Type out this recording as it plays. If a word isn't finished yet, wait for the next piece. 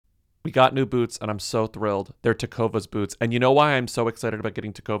We got new boots, and I'm so thrilled. They're Takova's boots. And you know why I'm so excited about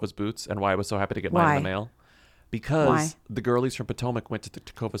getting Takova's boots and why I was so happy to get mine in the mail? Because the girlies from Potomac went to the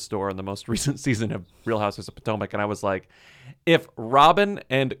Tacova store in the most recent season of Real Housewives of Potomac, and I was like, if Robin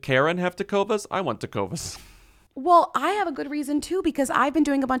and Karen have Tacovas, I want Tacovas. Well, I have a good reason too, because I've been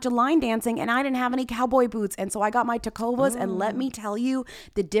doing a bunch of line dancing and I didn't have any cowboy boots. And so I got my Tacovas, and let me tell you,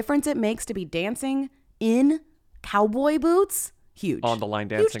 the difference it makes to be dancing in cowboy boots. Huge. On the line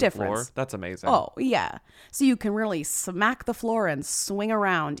dancing floor? That's amazing. Oh, yeah. So you can really smack the floor and swing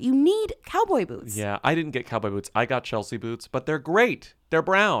around. You need cowboy boots. Yeah, I didn't get cowboy boots. I got Chelsea boots, but they're great. They're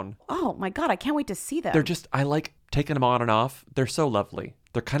brown. Oh, my God. I can't wait to see them. They're just, I like taking them on and off. They're so lovely.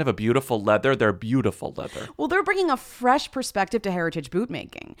 They're kind of a beautiful leather. They're beautiful leather. Well, they're bringing a fresh perspective to heritage boot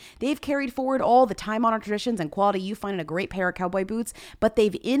making. They've carried forward all the time-honored traditions and quality you find in a great pair of cowboy boots, but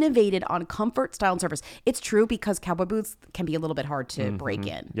they've innovated on comfort, style, and service. It's true, because cowboy boots can be a little bit hard to break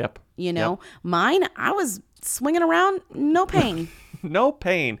in. Yep. You know, Mine, I was swinging around, no pain. No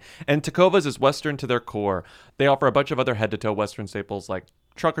pain. And Tacovas is Western to their core. They offer a bunch of other head-to-toe Western staples like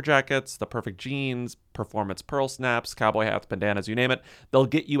trucker jackets, the perfect jeans, performance pearl snaps, cowboy hats, bandanas, you name it. They'll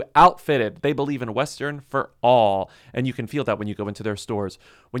get you outfitted. They believe in Western for all. And you can feel that when you go into their stores.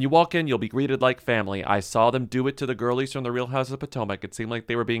 When you walk in, you'll be greeted like family. I saw them do it to the girlies from the Real House of Potomac. It seemed like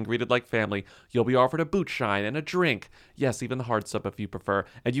they were being greeted like family. You'll be offered a boot shine and a drink. Yes, even the hard stuff if you prefer.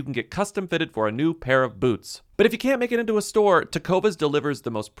 And you can get custom fitted for a new pair of boots. But if you can't make it into a store, Tacovas delivers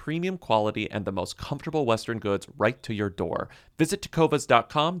the most premium quality and the most comfortable Western goods right to your door. Visit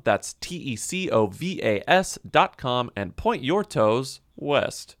tacovas.com, that's TECOVAS.com, and point your toes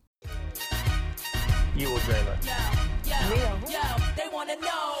west. You will dream it. Real. They want to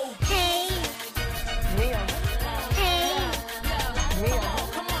know. Hey, Real. hey, Real.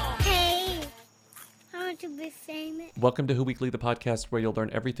 Come on. hey. I want to be famous. Welcome to Who Weekly, the podcast where you'll learn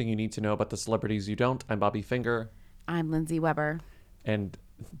everything you need to know about the celebrities you don't. I'm Bobby Finger, I'm Lindsay Weber. and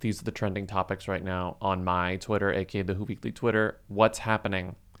these are the trending topics right now on my Twitter, aka the Who Weekly Twitter. What's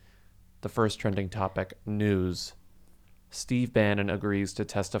happening? The first trending topic, news. Steve Bannon agrees to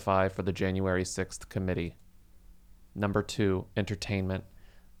testify for the January 6th committee. Number 2, entertainment.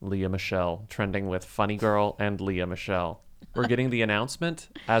 Leah Michele, trending with Funny Girl and Leah Michele. We're getting the announcement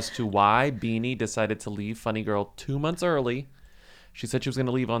as to why Beanie decided to leave Funny Girl 2 months early. She said she was going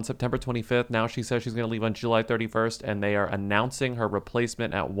to leave on September 25th. Now she says she's going to leave on July 31st, and they are announcing her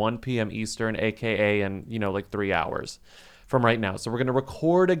replacement at 1 p.m. Eastern, aka in, like 3 hours from right now. So we're going to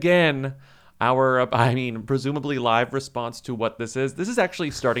record again our, presumably live response to what this is. This is actually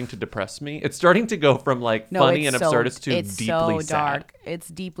starting to depress me. It's starting to go from funny and absurdist to it's deeply so sad. dark. It's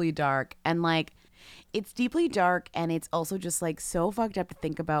deeply dark. And it's deeply dark, and it's also just so fucked up to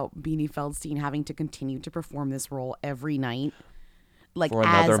think about Beanie Feldstein having to continue to perform this role every night. For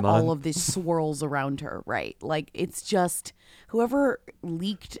another as month. all of this swirls around her, right? It's just, whoever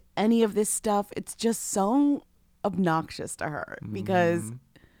leaked any of this stuff, it's just so obnoxious to her because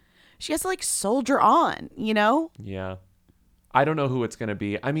she has to soldier on, Yeah. I don't know who it's going to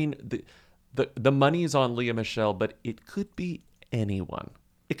be. I mean, the money's on Leah Michele, but it could be anyone.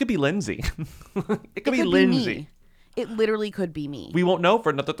 It could be Lindsay. It could be Lindsay. me. It literally could be me. We won't know for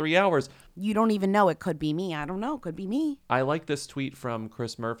another 3 hours. You don't even know. It could be me. I don't know. It could be me. I like this tweet from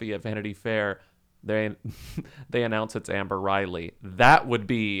Chris Murphy at Vanity Fair. They announce it's Amber Riley. That would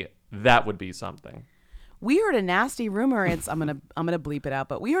be something. We heard a nasty rumor. It's I'm gonna bleep it out,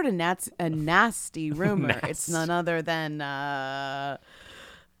 but we heard a nasty rumor. It's none other than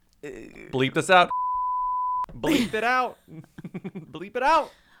Bleep this out. Bleep it out. Bleep it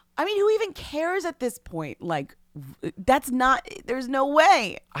out. I mean, who even cares at this point? That's not. There's no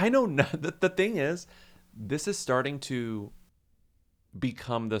way. I know. The thing is, this is starting to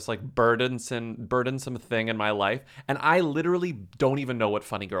become this burdensome thing in my life, and I literally don't even know what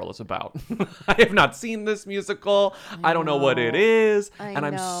Funny Girl is about. I have not seen this musical. I don't know what it is, and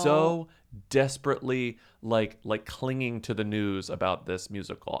I'm so desperately clinging to the news about this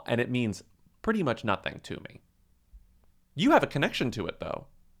musical, and it means pretty much nothing to me. You have a connection to it, though.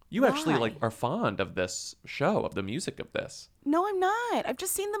 You actually are fond of this show, of the music of this. No, I'm not. I've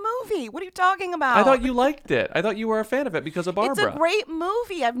just seen the movie. What are you talking about? I thought you liked it. I thought you were a fan of it because of Barbara. It's a great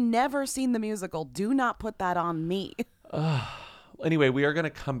movie. I've never seen the musical. Do not put that on me. Anyway, we are going to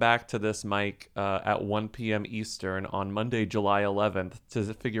come back to this, Mike, at 1 p.m. Eastern on Monday, July 11th,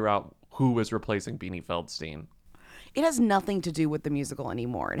 to figure out who is replacing Beanie Feldstein. It has nothing to do with the musical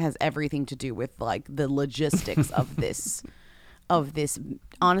anymore. It has everything to do with the logistics of this.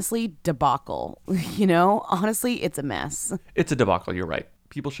 Honestly, debacle. Honestly, it's a mess. It's a debacle. You're right.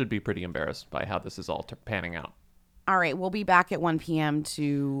 People should be pretty embarrassed by how this is all panning out. All right, we'll be back at 1 p.m.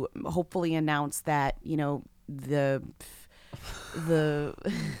 to hopefully announce that, the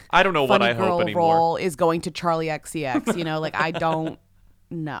I don't know what funny I girl hope anymore. role is going to Charlie XCX. I don't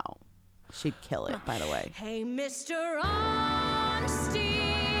know. She'd kill it, by the way. Hey, Mr. Honesty, here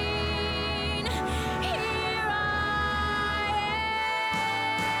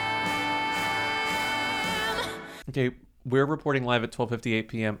I am. Okay, we're reporting live at 12:58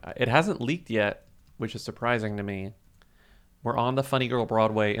 p.m. It hasn't leaked yet, which is surprising to me. We're on the Funny Girl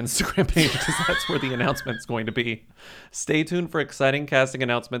Broadway Instagram page because that's where the announcement's going to be. Stay tuned for exciting casting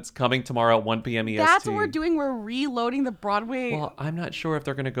announcements coming tomorrow at 1 p.m. EST. That's what we're doing. We're reloading the Broadway. Well, I'm not sure if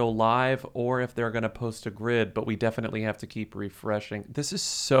they're going to go live or if they're going to post a grid, but we definitely have to keep refreshing. This is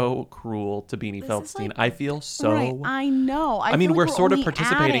so cruel to Beanie Feldstein. I feel so... Right, I know. I mean, feel we're like sort of only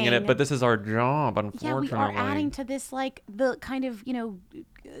participating in it, adding- but this is our job, Yeah, unfortunately. we are adding to this, the kind of,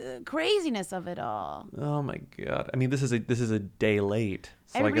 craziness of it all. Oh my god! I mean, this is a day late,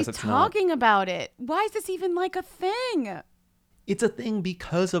 so I Everybody's guess it's talking about it. Why is this even like a thing? It's a thing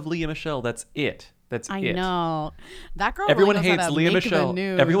because of Leah Michelle. That's it. That's I it. know. That girl Everyone really knows hates how to Leah make the Michelle.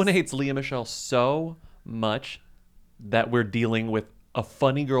 news. Everyone hates Leah Michelle so much that we're dealing with a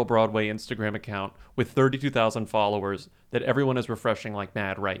Funny Girl Broadway Instagram account with 32,000 followers that everyone is refreshing like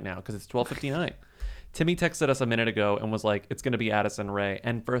mad right now because it's 12:59. Timmy texted us a minute ago and was like, it's going to be Addison Rae.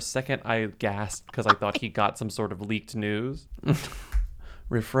 And for a second, I gasped because I thought he got some sort of leaked news.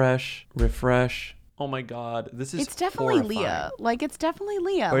 Refresh. Oh my God. This is It's definitely horrifying. Leah. It's definitely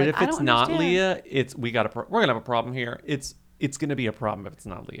Leah. But if I it's don't not understand. Leah, we're going to have a problem here. It's going to be a problem if it's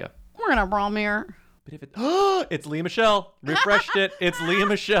not Leah. We're going to brawl here. But if it's Leah Michelle. Refreshed it. It's Leah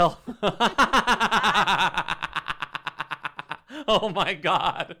Michelle. Oh my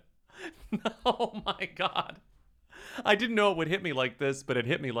God. Oh my God. I didn't know it would hit me like this, but it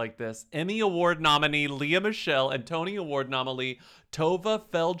hit me like this. Emmy Award nominee Leah Michelle and Tony Award nominee Tova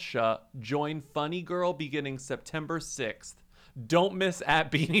Feldsha join Funny Girl beginning September 6th. Don't miss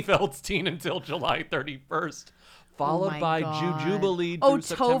at Beanie Feldstein until July 31st. Followed my by God. Jujubee Oh, through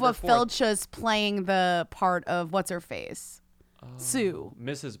September Tova 4th. Feldsha's playing the part of what's her face? Sue.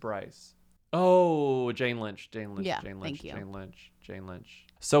 Mrs. Bryce. Oh, Jane Lynch. Yeah, Jane Lynch. thank you. Jane Lynch.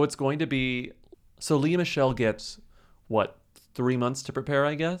 So it's going to be... So Leah Michelle gets, 3 months to prepare,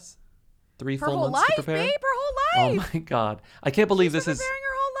 I guess? 3 Her full whole months to life, prepare? babe. Her whole life. Oh my God. I can't believe She's this been is... preparing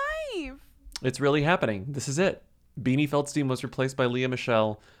her whole life. It's really happening. This is it. Beanie Feldstein was replaced by Leah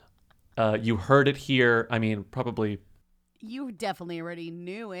Michelle. You heard it here. I mean, probably... You definitely already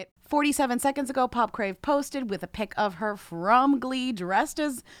knew it. 47 seconds ago, Pop Crave posted with a pic of her from Glee dressed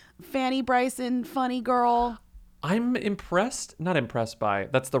as Fanny Bryson, Funny Girl. I'm not impressed by,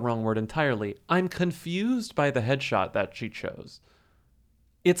 that's the wrong word entirely. I'm confused by the headshot that she chose.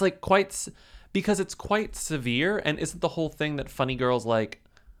 It's because it's quite severe, and isn't the whole thing that Funny Girl's like,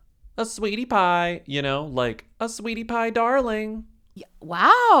 a sweetie pie, like, a sweetie pie darling. Yeah,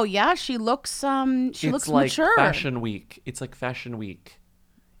 wow, yeah, she looks It's looks like mature. Fashion Week. It's like Fashion Week.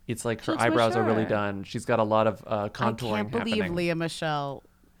 It's like her looks eyebrows are really mature. done. She's got a lot of contouring I can't believe happening. Leah Michelle,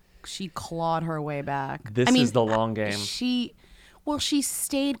 she clawed her way back. This is the long game. She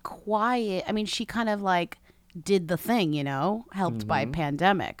stayed quiet. I mean, she kind of did the thing, helped by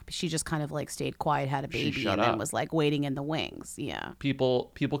pandemic. She just kind of stayed quiet, had a baby, shut and then up. was waiting in the wings. Yeah.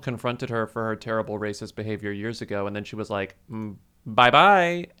 People confronted her for her terrible racist behavior years ago, and then she was like,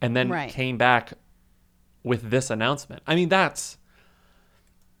 bye-bye, and then Right. came back with this announcement. I mean,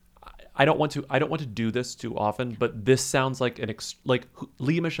 I don't want to do this too often, but this sounds like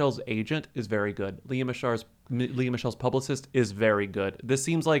Leah Michelle's agent is very good. Leah Michelle's publicist is very good. This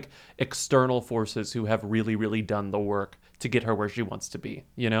seems like external forces who have really, really done the work to get her where she wants to be,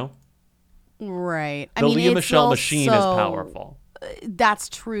 Right. The Leah Michelle machine is powerful. That's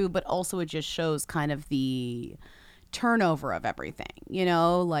true, but also it just shows kind of the turnover of everything,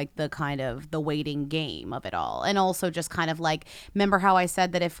 the kind of the waiting game of it all. And also just kind of remember how I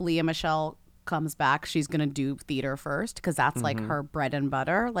said that if Leah Michelle comes back, she's going to do theater first because that's her bread and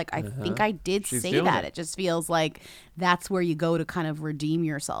butter. I think I did She's say doing that. it. It just feels like that's where you go to kind of redeem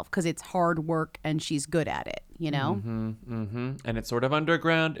yourself because it's hard work and she's good at it, And it's sort of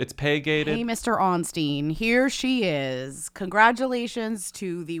underground. It's pay gated. Hey, Mr. Onstein, here she is. Congratulations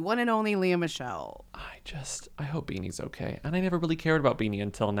to the one and only Leah Michelle. I hope Beanie's okay. And I never really cared about Beanie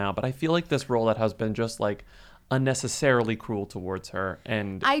until now, but I feel like this rollout has been just unnecessarily cruel towards her.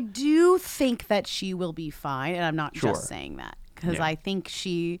 And I do think that she will be fine, and I'm not Sure. just saying that because Yeah. I think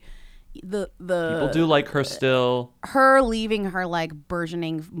the people do like her still. her leaving her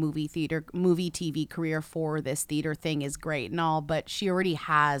burgeoning movie TV career for this theater thing is great and all, but she already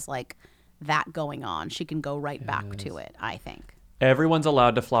has that going on, she can go right back to it, I think. Everyone's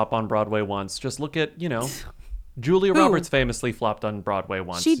allowed to flop on Broadway once. Just look at, Julia Roberts famously flopped on Broadway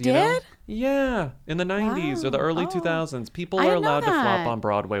once. She you know? did? Yeah, in the 90s or the early Oh. 2000s. People I are didn't know allowed to flop that. on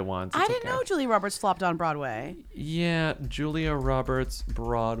Broadway once. I It's didn't okay. know Julia Roberts flopped on Broadway. Yeah, Julia Roberts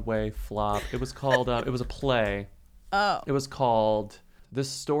Broadway flop. It was called, it was a play. Oh. It was called, this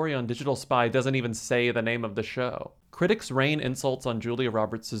story on Digital Spy doesn't even say the name of the show. Critics rain insults on Julia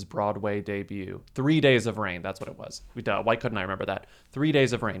Roberts' Broadway debut. 3 Days of Rain, that's what it was. Why couldn't I remember that? 3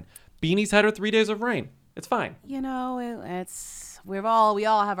 Days of Rain. Beanie's had her 3 days of rain. It's fine. You know, we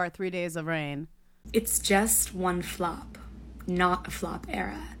all have our 3 days of rain. It's just one flop, not a flop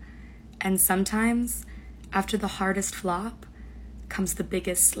era. And sometimes, after the hardest flop, comes the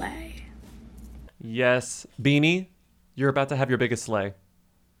biggest slay. Yes, Beanie, you're about to have your biggest sleigh.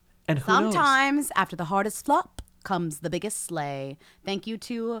 And who knows? Sometimes after the hardest flop comes the biggest sleigh. Thank you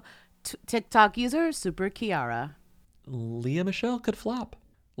to TikTok user Super Kiara. Leah Michelle could flop.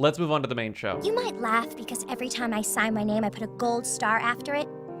 Let's move on to the main show. You might laugh because every time I sign my name, I put a gold star after it,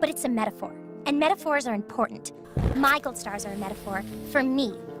 but it's a metaphor. And metaphors are important. My gold stars are a metaphor for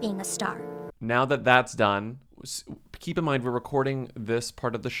me being a star. Now that that's done, keep in mind we're recording this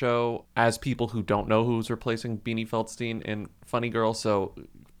part of the show as people who don't know who's replacing Beanie Feldstein in Funny Girl, so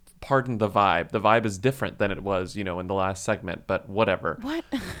pardon the vibe. The vibe is different than it was, in the last segment, but whatever. What?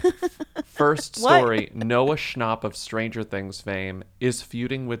 First What? story, Noah Schnapp of Stranger Things fame is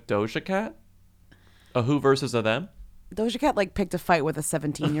feuding with Doja Cat. A who versus a them? Doja Cat picked a fight with a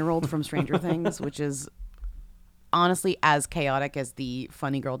 17-year-old from Stranger Things, which is honestly as chaotic as the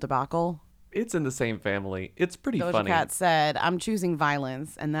Funny Girl debacle. It's in the same family. It's pretty Doja funny. Cat said, I'm choosing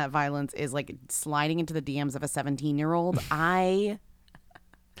violence, and that violence is sliding into the DMs of a 17-year-old.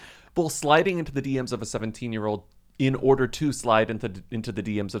 Well, sliding into the DMs of a 17-year-old in order to slide into the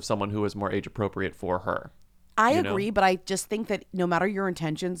DMs of someone who is more age appropriate for her. I You know? agree, but I just think that no matter your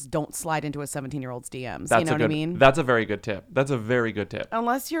intentions, don't slide into a 17-year-old's DMs. That's you know what I mean? That's a very good tip. That's a very good tip.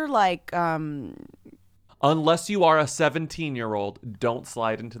 Unless you're Unless you are a 17-year-old, don't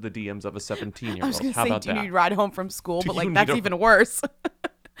slide into the DMs of a 17-year-old. I was going to How say, about do you that? need to ride home from school? Do But you need that's a- even worse.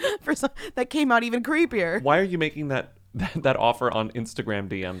 That came out even creepier. Why are you making that offer on Instagram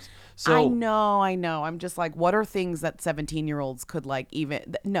DMs? So I know. I'm just what are things that 17-year-olds could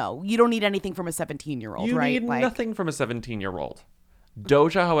even... No, you don't need anything from a 17-year-old, you right? need nothing from a 17-year-old.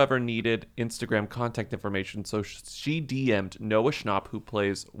 Doja, however, needed Instagram contact information, so she DM'd Noah Schnapp, who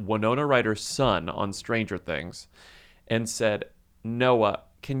plays Winona Ryder's son on Stranger Things, and said, Noah,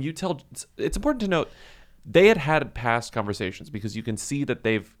 can you tell... It's important to note, they had past conversations because you can see that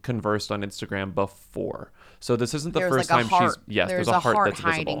they've conversed on Instagram before. So this isn't the There's first a time heart. she's... Yes, there's a heart that's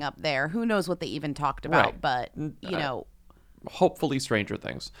hiding visible. up there. Who knows what they even talked about, Right. but, Hopefully Stranger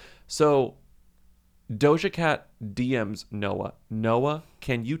Things. So Doja Cat DMs Noah. Noah,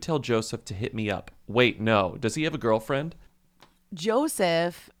 can you tell Joseph to hit me up? Wait, no. Does he have a girlfriend?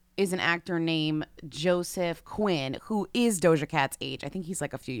 Joseph is an actor named Joseph Quinn, who is Doja Cat's age. I think he's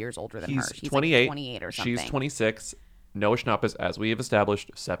a few years older than her. He's She's 28. 28 or something. She's 26. Noah Schnapp is, as we have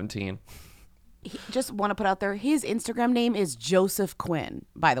established, 17. Just want to put out there, his Instagram name is Joseph Quinn,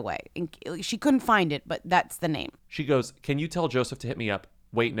 by the way. She couldn't find it, but that's the name. She goes, can you tell Joseph to hit me up?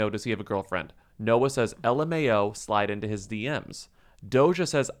 Wait, no. Does he have a girlfriend? Noah says, LMAO, slide into his DMs. Doja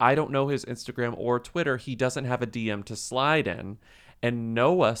says, I don't know his Instagram or Twitter. He doesn't have a DM to slide in. And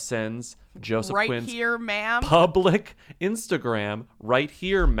Noah sends Joseph Right Quinn's here, ma'am. public Instagram, right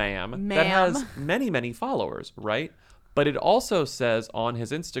here, ma'am, that Ma'am. has many, many followers, right? But it also says on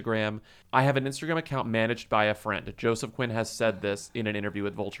his Instagram, I have an Instagram account managed by a friend. Joseph Quinn has said this in an interview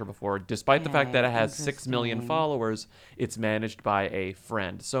with Vulture before. Despite the fact that it has 6 million Interesting. followers, it's managed by a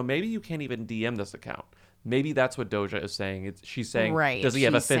friend. So maybe you can't even DM this account. Maybe that's what Doja is saying. She's saying, Right, does he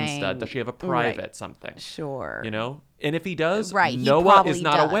have a she's Finsta? saying- Does she have a right. private something? Sure. You know? And if he does, Right, he Noah probably is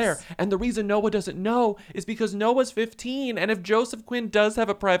not does. aware. And the reason Noah doesn't know is because Noah's 15. And if Joseph Quinn does have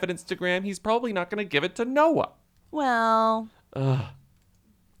a private Instagram, he's probably not going to give it to Noah. Well,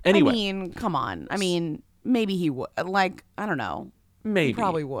 Anyway, I mean, come on. I mean, maybe he would. I don't know. maybe. He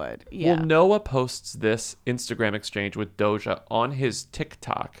probably would. Yeah. Well, Noah posts this Instagram exchange with Doja on his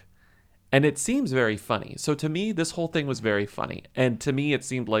TikTok. And it seems very funny. So to me, this whole thing was very funny. And to me, it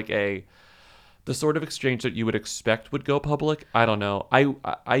seemed like the sort of exchange that you would expect would go public. I don't know.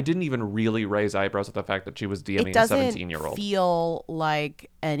 I didn't even really raise eyebrows at the fact that she was DMing it a doesn't 17-year-old. feel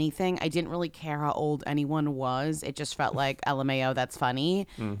like anything. I didn't really care how old anyone was. It just felt like LMAO, that's funny.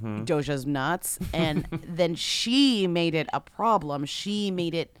 Mm-hmm. Doja's nuts. And then she made it a problem. She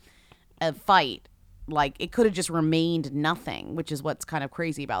made it a fight. Like, it could have just remained nothing, which is what's kind of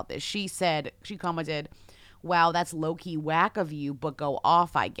crazy about this. She commented, wow, that's low-key whack of you, but go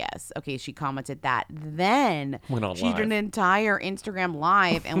off, I guess. Okay, she commented that. Then Went on she did live. an entire Instagram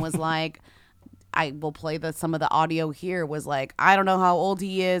live and was like, I will play some of the audio here, was like, I don't know how old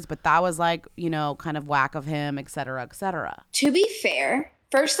he is, but that was like, kind of whack of him, et cetera, et cetera. To be fair,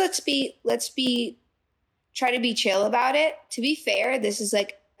 first let's try to be chill about it. To be fair, this is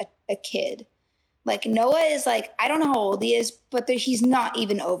like a kid. Like, Noah is like, I don't know how old he is, but he's not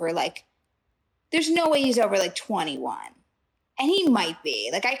even over, like, there's no way he's over like 21. And he might be.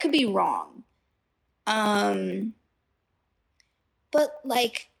 Like, I could be wrong. But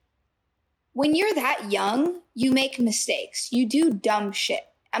like, when you're that young, you make mistakes. You do dumb shit.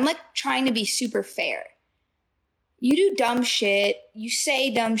 I'm like trying to be super fair. You do dumb shit. You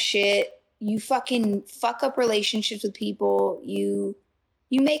say dumb shit. You fucking fuck up relationships with people. You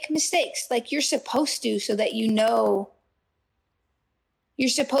make mistakes. Like, you're supposed to, so that you're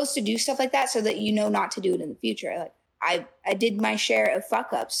supposed to do stuff like that so that you know not to do it in the future. Like, I did my share of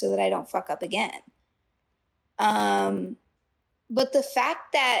fuck ups so that I don't fuck up again. But the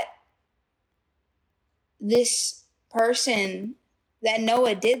fact that this person, that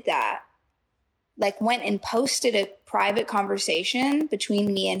Noah did that, like, went and posted a private conversation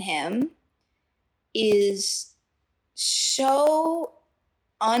between me and him, is so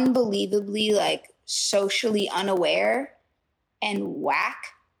unbelievably, like, socially unaware and whack.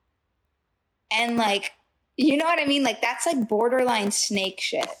 And, like, you know what I mean? Like, that's like borderline snake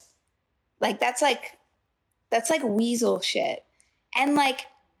shit. Like, that's like weasel shit. And, like,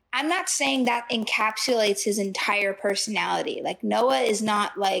 I'm not saying that encapsulates his entire personality. Like, Noah is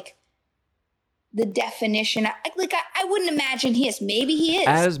not like the definition. I wouldn't imagine he is. Maybe he is.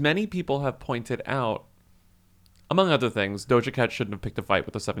 As many people have pointed out, among other things, Doja Cat shouldn't have picked a fight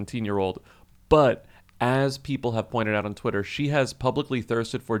with a 17-year-old. But as people have pointed out on Twitter, she has publicly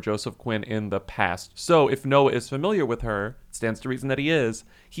thirsted for Joseph Quinn in the past. So if Noah is familiar with her, it stands to reason that he is,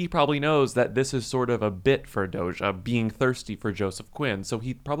 he probably knows that this is sort of a bit for Doja, being thirsty for Joseph Quinn. So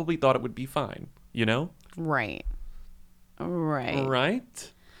he probably thought it would be fine, you know? Right.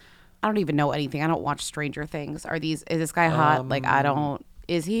 Right? I don't even know anything. I don't watch Stranger Things. Is this guy hot?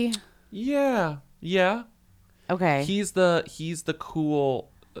 Is he? Yeah. Okay. He's the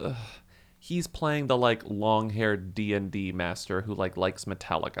cool... he's playing the, like, long-haired D&D master who, like, likes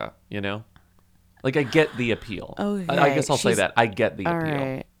Metallica, you know? Like, I get the appeal. Okay. I guess I'll say that. I get the All appeal.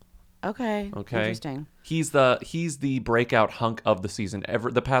 right. Okay. Interesting. He's the breakout hunk of the season.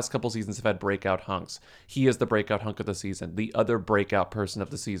 The past couple seasons have had breakout hunks. He is the breakout hunk of the season. The other breakout person of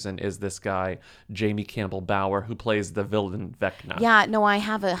the season is this guy, Jamie Campbell Bower, who plays the villain Vecna. Yeah, no, I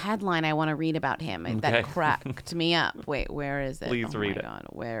have a headline I want to read about him Okay. that cracked me up. Wait, where is it? Please read it. God,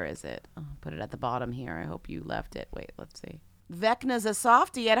 where is it? Oh, put it at the bottom here. I hope you left it. Wait, let's see. Vecna's a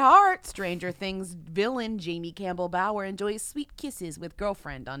softie at heart. Stranger Things villain Jamie Campbell Bower enjoys sweet kisses with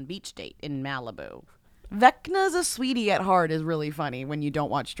girlfriend on beach date in Malibu. Vecna's a sweetie at heart is really funny when you don't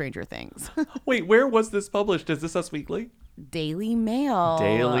watch Stranger Things. Wait, where was this published? Is this Us Weekly? Daily Mail.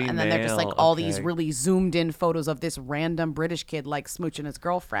 Daily And then they're just like Mail, all these okay. really zoomed in photos of this random British kid like smooching his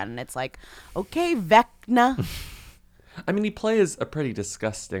girlfriend. And it's like, okay, Vecna. I mean, he plays a pretty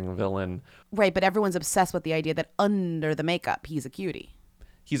disgusting villain. Right, but everyone's obsessed with the idea that under the makeup, he's a cutie.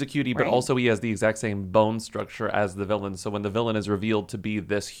 He's a cutie, but Right. also he has the exact same bone structure as the villain. So when the villain is revealed to be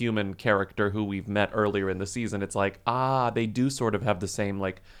this human character who we've met earlier in the season, it's like, they do sort of have the same,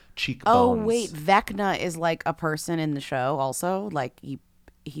 like, cheekbones. Oh, wait, Vecna is like a person in the show also? Like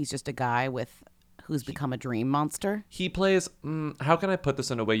he's just a guy who's become a dream monster? He plays, how can I put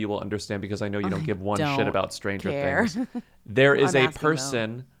this in a way you will understand? Because I know you don't give one shit don't about Stranger care. Things. There is I'm a asking,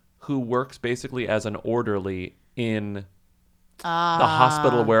 person who works basically as an orderly in the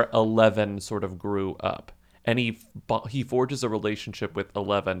hospital where Eleven sort of grew up. And he forges a relationship with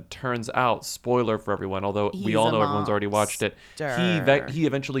Eleven. Turns out, spoiler for everyone, although we He's all a know everyone's already watched it, monster. he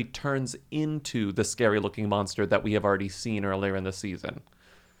eventually turns into the scary-looking monster that we have already seen earlier in the season.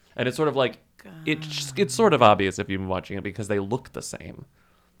 And it's sort of like, it's sort of obvious if you've been watching it because they look the same.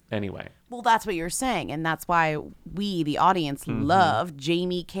 Anyway. Well, that's what you're saying. And that's why we, the audience, love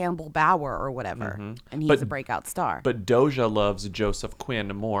Jamie Campbell Bower or whatever. And he's a breakout star. But Doja loves Joseph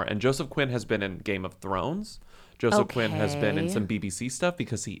Quinn more. And Joseph Quinn has been in Game of Thrones. Joseph Quinn has been in Okay. some BBC stuff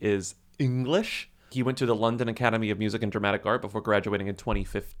because he is English. He went to the London Academy of Music and Dramatic Art before graduating in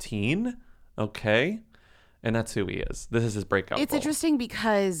 2015. Okay. And that's who he is. This is his breakout It's role. interesting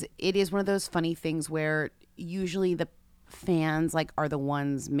because it is one of those funny things where usually the fans are the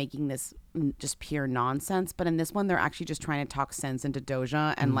ones making this just pure nonsense, but in this one they're actually just trying to talk sense into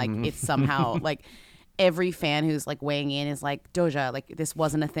Doja, and it's somehow every fan who's like weighing in is like, Doja, like this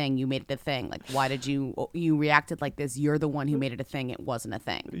wasn't a thing. You made it a thing. Like, why did you reacted like this? You're the one who made it a thing. It wasn't a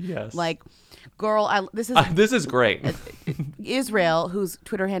thing. Yes. Like, girl, this is This is great. Israel, whose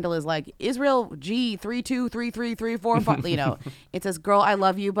Twitter handle is like Israel G323334. You know, it says, "Girl, I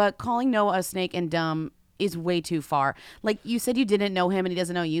love you, but calling Noah a snake and dumb is way too far. Like you said, you didn't know him and he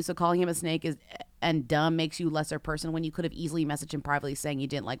doesn't know you, so calling him a snake and dumb makes you a lesser person when you could have easily messaged him privately saying you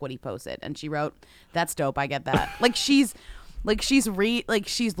didn't like what he posted." And she wrote, "That's dope. I get that." she's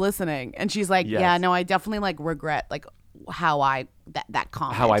listening and she's like, Yes. "Yeah, no, I definitely like regret like how I that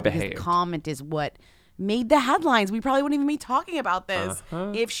comment. How I because behaved. The comment is what made the headlines. We probably wouldn't even be talking about this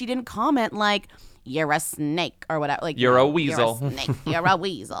if she didn't comment like, you're a snake or whatever. Like, You're a weasel. You're a snake. You're a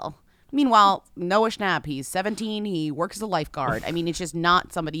weasel. Meanwhile, Noah Schnapp, he's 17. He works as a lifeguard. I mean, it's just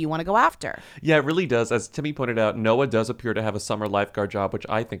not somebody you want to go after. Yeah, it really does. As Timmy pointed out, Noah does appear to have a summer lifeguard job, which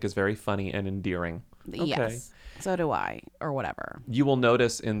I think is very funny and endearing. Okay. Yes. So do I, or whatever. You will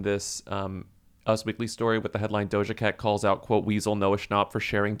notice in this Us Weekly story with the headline, Doja Cat calls out, quote, weasel Noah Schnapp for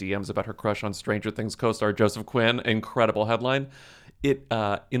sharing DMs about her crush on Stranger Things co-star Joseph Quinn. Incredible headline. It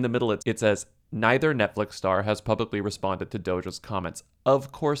in the middle, it says, neither Netflix star has publicly responded to Doja's comments.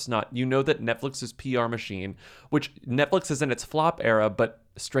 Of course not. You know that Netflix's PR machine, which Netflix is in its flop era, but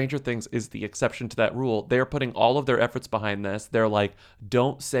Stranger Things is the exception to that rule. They're putting all of their efforts behind this. They're like,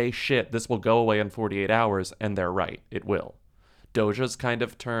 don't say shit. This will go away in 48 hours. And they're right. It will. Doja's kind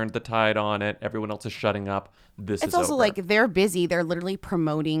of turned the tide on it. Everyone else is shutting up. It's also over. like they're busy. They're literally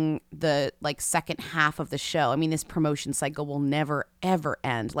promoting the like second half of the show. I mean, this promotion cycle will never ever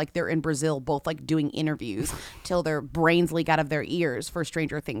end. Like they're in Brazil, both like doing interviews till their brains leak out of their ears for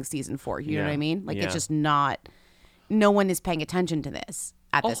Stranger Things season 4. You know what I mean? Like it's just not. No one is paying attention to this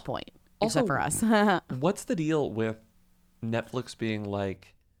at this point, except for us. What's the deal with Netflix being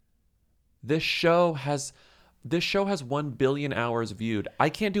like, this show has 1 billion hours viewed. I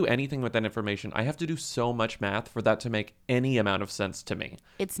can't do anything with that information. I have to do so much math for that to make any amount of sense to me.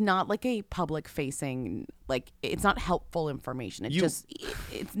 It's not like a public facing, like it's not helpful information.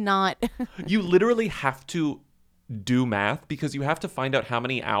 It's not. You literally have to do math because you have to find out how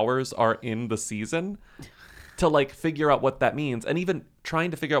many hours are in the season to like figure out what that means. And even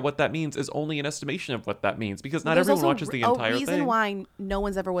trying to figure out what that means is only an estimation of what that means because not There's everyone also watches the entire a reason thing. why no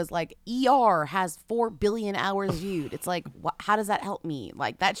one's ever was like, ER has 4 billion hours viewed. It's like, how does that help me?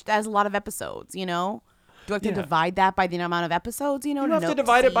 Like that has a lot of episodes, you know? Do I have to divide that by the amount of episodes, you know? You have to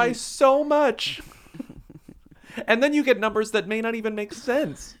divide it by so much. And then you get numbers that may not even make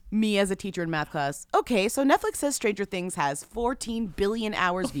sense. Me as a teacher in math class. Okay, so Netflix says Stranger Things has 14 billion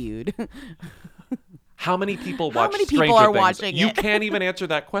hours viewed. How many people watch many people Stranger are Things? watching You it? can't even answer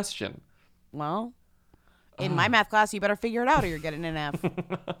that question. Well, in my math class, you better figure it out or you're getting an F.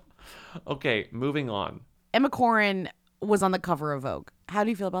 Okay, moving on. Emma Corrin was on the cover of Vogue. How do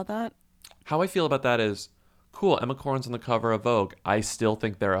you feel about that? How I feel about that is, cool, Emma Corrin's on the cover of Vogue. I still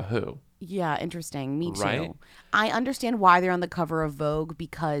think they're a who. Yeah, interesting. Me too. Right? I understand why they're on the cover of Vogue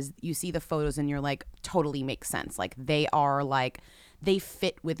because you see the photos and you're like, totally makes sense. Like they are like, they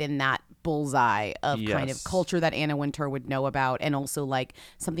fit within that bullseye of kind of Yes. culture that Anna Wintour would know about and also like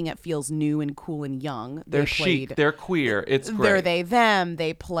something that feels new and cool and young. They're chic. They're queer. It's great. They're they, them.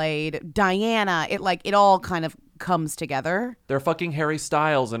 They played Diana. It all kind of comes together. They're fucking Harry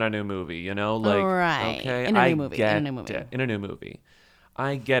Styles in a new movie, you know? Like, Right. okay, In a I new movie, get in a new movie. it. In a new movie.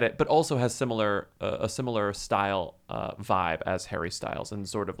 I get it, but also has a similar style vibe as Harry Styles and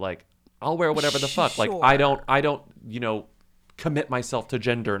sort of like, I'll wear whatever the fuck. Like, I don't, you know, commit myself to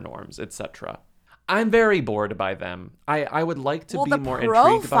gender norms, etc. I'm very bored by them. I would like to be more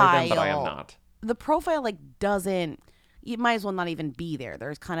intrigued by them, but I am not. The profile like doesn't. You might as well not even be there.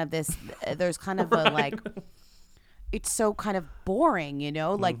 There's kind of this. There's kind of a like. It's so kind of boring, you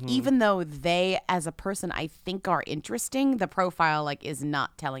know. Like even though they, as a person, I think are interesting, the profile like is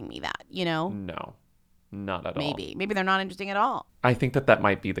not telling me that, you know. No, not at all. Maybe they're not interesting at all. I think that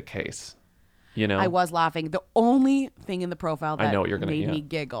might be the case. You know, I was laughing. The only thing in the profile that I know what you're gonna- made yeah. me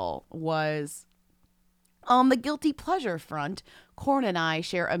giggle was on the guilty pleasure front. Korn and I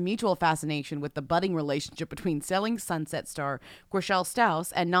share a mutual fascination with the budding relationship between Selling Sunset star Grishel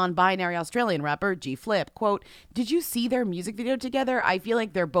Staus and non-binary Australian rapper G Flip. Quote, did you see their music video together? I feel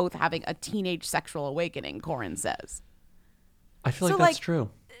like they're both having a teenage sexual awakening, Korn says. I feel like So, that's like, true.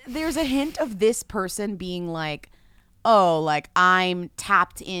 There's a hint of this person being like, oh, like I'm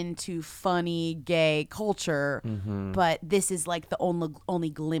tapped into funny gay culture, but this is like the only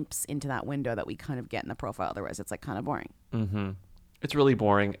glimpse into that window that we kind of get in the profile. Otherwise, it's like kind of boring. It's really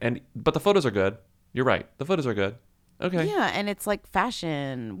boring, but the photos are good. You're right. The photos are good. Okay. Yeah, and it's like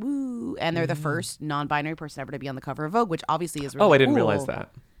fashion, woo, and they're the first non-binary person ever to be on the cover of Vogue, which obviously is really Oh, I didn't cool. realize that.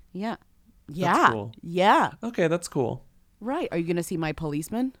 Yeah, yeah, cool. yeah. Okay, that's cool. Right. Are you gonna see My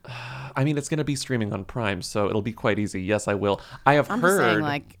Policeman? I mean, it's going to be streaming on Prime, so it'll be quite easy. Yes, I will. I have I'm heard. just saying,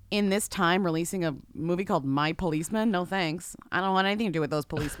 like, in this time, releasing a movie called My Policeman? No thanks. I don't want anything to do with those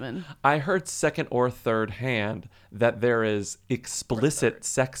policemen. I heard second or third hand that there is explicit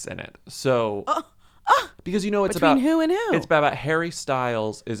sex in it. So, because it's Between about who and who? It's about Harry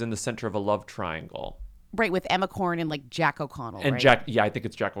Styles is in the center of a love triangle, Right, with Emma Corrin and like Jack O'Connell. and right? Jack. Yeah, I think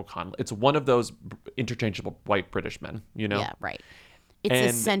it's Jack O'Connell. It's one of those interchangeable white British men. Yeah, right. It's And-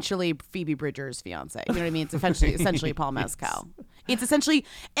 essentially Phoebe Bridgers' fiance. You know what I mean? It's essentially Paul Mescal. It's essentially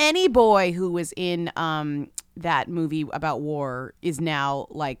any boy who was in that movie about war is now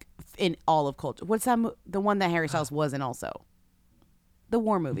like in all of culture. What's that? The one that Harry Styles was in also. The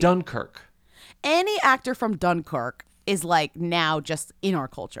war movie. Dunkirk. Any actor from Dunkirk is like now just in our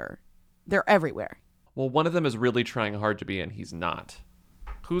culture. They're everywhere. Well, one of them is really trying hard to be in. He's not.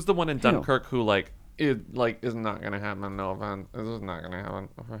 Who's the one in Dunkirk who is not gonna happen? No offense, this is not gonna happen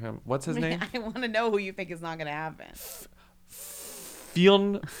for him. What's his name? I want to know who you think is not going to happen.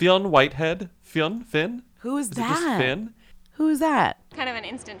 Fionn Whitehead. Finn. Who is Is it that? just Finn? Who's that? Kind of an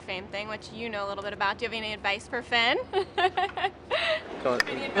instant fame thing, which you know a little bit about. Do you have any advice for Finn?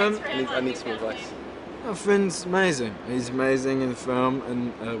 I need some advice. Oh, Finn's amazing. He's amazing in the film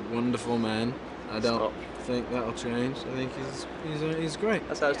and a wonderful man. I don't think that'll change. I think he's great.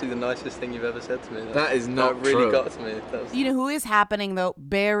 That's actually the nicest thing you've ever said to me. That is not That really true. got to me. That was... You know who is happening though?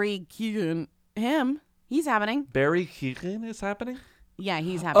 Barry Keoghan. Him. He's happening. Barry Keoghan is happening. Yeah,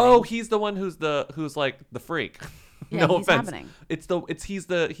 he's happening. Oh, he's the one who's like the freak. Yeah, No he's offense. happening.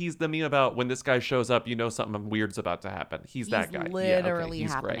 He's the meme about when this guy shows up, something weird's about to happen. He's that guy. Literally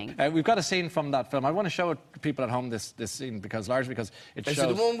he's happening. great. We've got a scene from that film. I want to show it to people at home this scene because it Is shows.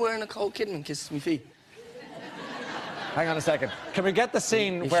 it the one where Nicole Kidman kisses me feet? Hang on a second. Can we get the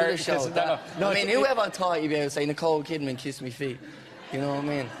scene You where? should have showed that. I mean, whoever thought you'd be able to say Nicole Kidman kissed me feet? You know what I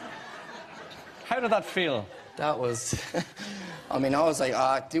mean? How did that feel? That was... I mean, I was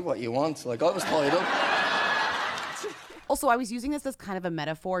like, do what you want. Like, I was tied up. Also, I was using this as kind of a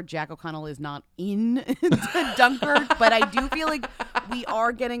metaphor. Jack O'Connell is not in Dunkirk, but I do feel like we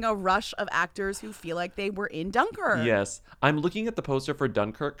are getting a rush of actors who feel like they were in Dunkirk. Yes. I'm looking at the poster for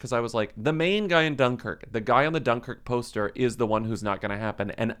Dunkirk because I was like, the main guy in Dunkirk, the guy on the Dunkirk poster is the one who's not going to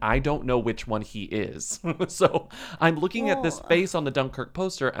happen. And I don't know which one he is. So I'm looking at this face on the Dunkirk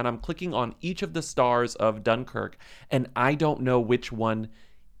poster and I'm clicking on each of the stars of Dunkirk. And I don't know which one.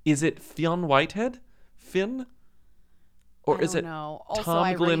 Is it Fionn Whitehead? Finn? Or I is don't it know. Also, Tom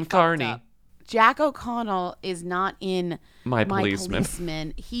I really Glencarney? fucked up. Jack O'Connell is not in My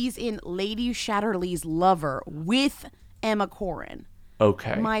Policeman. He's in Lady Shatterley's Lover with Emma Corrin.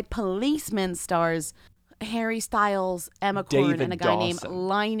 Okay. My Policeman stars Harry Styles, Emma Corrin, David and a guy named Dawson.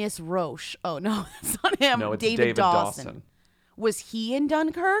 Linus Roche. Oh, no, that's not him. No, it's David Dawson. Was he in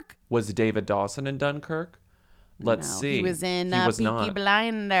Dunkirk? Was David Dawson in Dunkirk? Let's No, see. He was in He was Peaky not.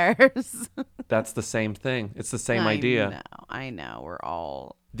 Blinders. That's the same thing. It's the same idea. I know. We're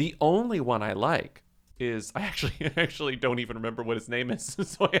all... The only one I like is I actually don't even remember what his name is,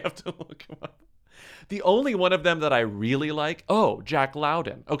 so I have to look him up. The only one of them that I really like, Jack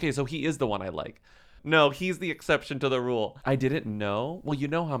Lowden. Okay, so he is the one I like. No, he's the exception to the rule. I didn't know. Well,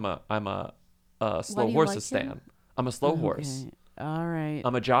 I'm a slow do you horses like him? stan. I'm a slow horse. All right.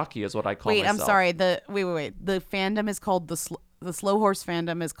 I'm a jockey, is what I call Wait, myself. I'm sorry. Wait. The fandom is called the slow horse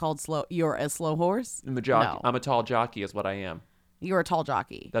fandom is called slow. You're a slow horse. I'm a jockey. No. I'm a tall jockey, is what I am. You're a tall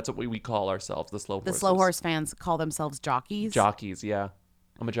jockey. That's what we call ourselves, the slow The horses. slow horse fans call themselves jockeys. Jockeys, yeah.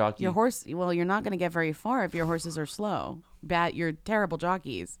 I'm a jockey. Your horse. Well, you're not going to get very far if your horses are slow. You're terrible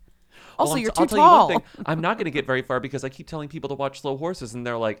jockeys. Also, you're too I'll tall. tell you one thing. I'm not going to get very far because I keep telling people to watch slow horses, and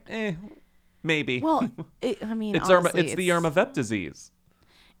they're like, maybe. Well, I mean, it's honestly, it's the Irma-Vep disease.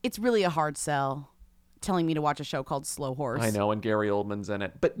 It's really a hard sell telling me to watch a show called Slow Horse. I know, and Gary Oldman's in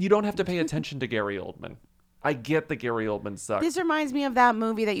it. But you don't have to pay attention to Gary Oldman. I get that Gary Oldman sucks. This reminds me of that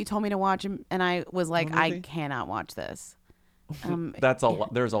movie that you told me to watch, and I was like, What I movie? cannot watch this. That's a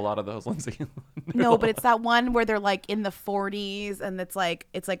lot. There's a lot of those, Lindsay. No, but it's that one where they're like in the 40s, and it's like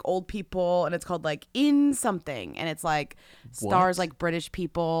old people, and it's called like In Something, and it's like stars What? like British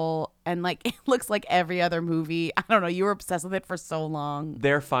people, and like it looks like every other movie. I don't know. You were obsessed with it for so long.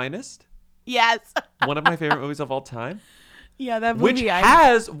 Their Finest, Yes. one of my favorite movies of all time, Yeah, that movie. which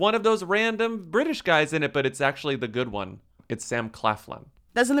has one of those random British guys in it, but it's actually the good one. It's Sam Claflin.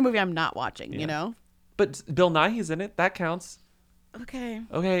 That's in the movie I'm not watching. You know. But Bill Nighy's in it. That counts. Okay.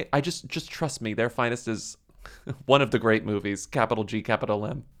 Okay, I just trust me. Their Finest is One of the great movies, capital G, capital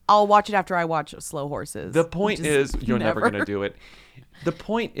M. I'll watch it after I watch Slow Horses. The point which is, you're never going to do it. The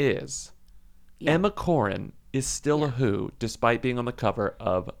point is, Emma Corrin is still a Who, despite being on the cover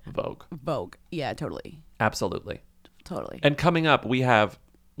of Vogue. Vogue. Yeah, totally. Absolutely. Totally. And coming up, we have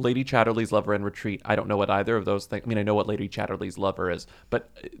Lady Chatterley's Lover and Retreat. I don't know what either of those things. I mean, I know what Lady Chatterley's Lover is, but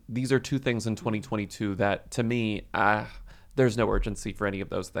these are two things in 2022 that, to me, there's no urgency for any of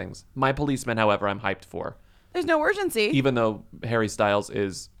those things. My Policeman, however, I'm hyped for. There's no urgency. Even though Harry Styles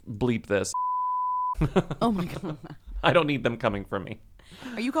is bleep this. Oh my God. I don't need them coming from me.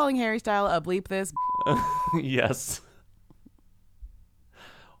 Are you calling Harry Styles a bleep this? Yes.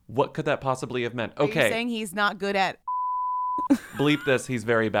 What could that possibly have meant? Are Okay. you saying he's not good at Bleep this, he's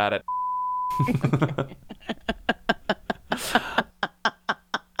very bad at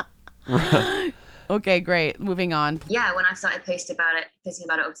Okay, great. Moving on. Yeah, when I started posting about it,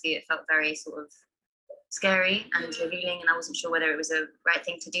 obviously it felt very sort of scary and revealing, and I wasn't sure whether it was a right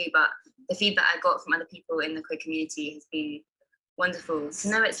thing to do, but the feedback I got from other people in the queer community has been wonderful. So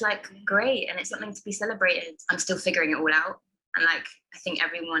no, it's like great, and it's something to be celebrated. I'm still figuring it all out, and like I think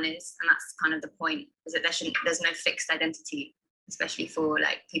everyone is, and that's kind of the point, is that there's no fixed identity, especially for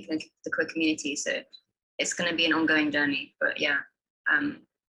like people in the queer community. So it's going to be an ongoing journey, but yeah,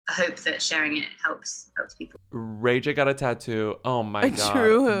 I hope that sharing it helps people. Ray J got a tattoo. Oh my God.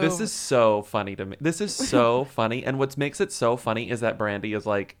 True. This is so funny to me. This is so funny. And what makes it so funny is that Brandy is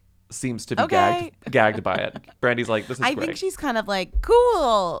like, seems to be gagged by it. Brandy's like, this is I great. think she's kind of like,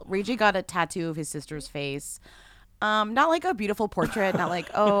 cool. Ray J got a tattoo of his sister's face. Not like a beautiful portrait, not like,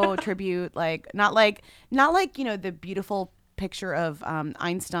 oh, tribute, like not like, you know, the beautiful picture of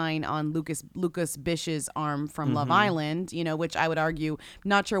Einstein on Lucas Bish's arm from Love Island, you know, which I would argue,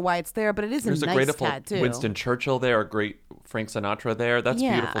 not sure why it's there, but it is There's a nice great tattoo. Winston Churchill there, a great Frank Sinatra there. That's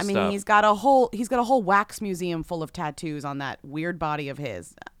beautiful I mean, stuff. he's got a whole wax museum full of tattoos on that weird body of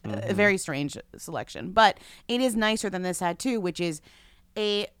his. A very strange selection, but it is nicer than this tattoo, which is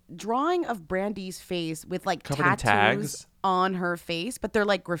a drawing of Brandy's face with like Covered in tattoos tags on her face, but they're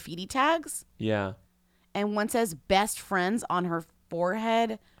like graffiti tags. Yeah. And one says best friends on her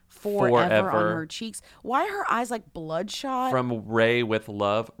forehead, forever on her cheeks. Why are her eyes like bloodshot? From Ray with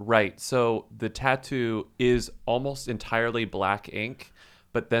Love. Right. So the tattoo is almost entirely black ink,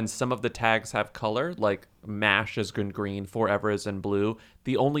 but then some of the tags have color, like MASH is green, Forever is in blue.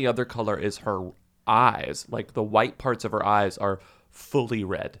 The only other color is her eyes. Like the white parts of her eyes are fully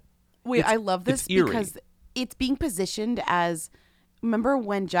red. Wait, I love this eerie. because it's being positioned as... Remember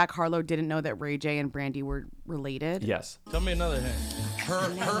when Jack Harlow didn't know that Ray J and Brandy were related? Yes. Tell me another hint. Her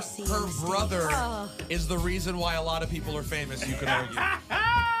brother is the reason why a lot of people are famous, you could argue.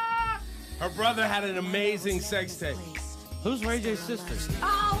 Her brother had an amazing sex tape. Who's Ray J's sister?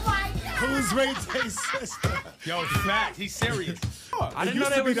 Oh my God! Who's Ray J's sister? Yo, fact, he's serious. I didn't know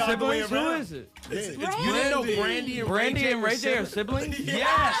used they to be were the other way siblings. Who around. is it? It's You didn't know Brandy and Ray J are siblings?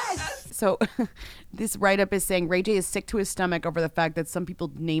 Yes! So this write-up is saying Ray J is sick to his stomach over the fact that some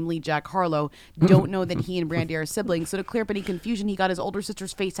people, namely Jack Harlow, don't know that he and Brandy are siblings. So to clear up any confusion, he got his older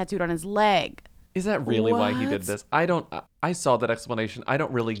sister's face tattooed on his leg. Is that really why he did What? this? I saw that explanation. I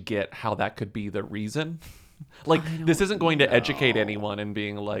don't really get how that could be the reason. Like, this isn't going to educate anyone in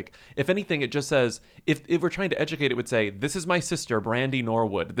being like, if anything, it just says, if we're trying to educate, it would say, this is my sister, Brandy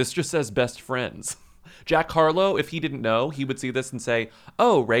Norwood. This just says best friends. Jack Harlow, if he didn't know, he would see this and say,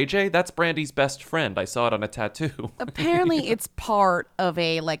 oh, Ray J, that's Brandy's best friend. I saw it on a tattoo. Apparently it's part of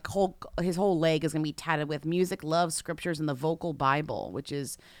a like his whole leg is going to be tatted with music, love, scriptures, and the vocal Bible, which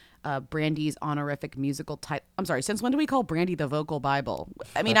is Brandy's honorific musical type. I'm sorry, since when do we call Brandy the vocal Bible?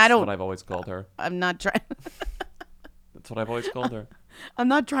 I mean, That's I don't. what I've always called her. I'm not trying. That's what I've always called her. I'm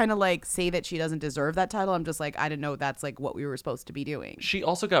not trying to like say that she doesn't deserve that title. I'm just like, I didn't know that's like what we were supposed to be doing. He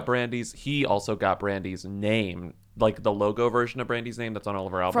also got Brandy's name, like the logo version of Brandy's name that's on all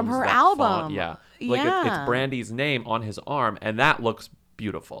of her albums. From her that album. Font. Yeah. Like it's Brandy's name on his arm, and that looks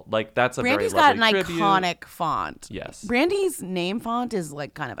beautiful. Like that's a Brandy's very got lovely an tribute. iconic font. Yes. Brandy's name font is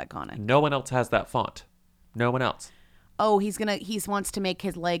like kind of iconic. No one else has that font. No one else. Oh, he wants to make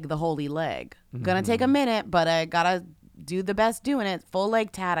his leg the holy leg. Gonna take a minute, but I gotta do the best doing it. Full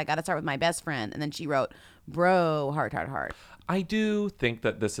leg tat. I gotta start with my best friend. And then she wrote, bro, heart, heart, heart. I do think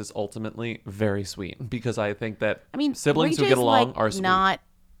that this is ultimately very sweet because I think that I mean, siblings Ray who get J's, along like, are sweet.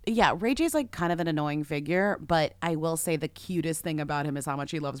 Yeah, Ray J's like kind of an annoying figure, but I will say the cutest thing about him is how much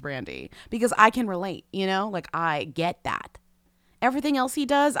he loves Brandy because I can relate, you know? Like I get that. Everything else he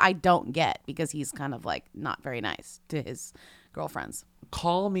does, I don't get because he's kind of like not very nice to his girlfriends.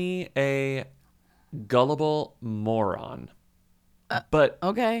 Call me a gullible moron. But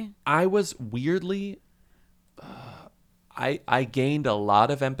okay. I was weirdly I gained a lot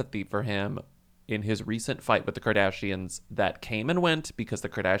of empathy for him in his recent fight with the Kardashians that came and went because the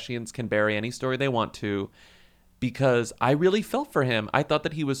Kardashians can bury any story they want to, because I really felt for him. I thought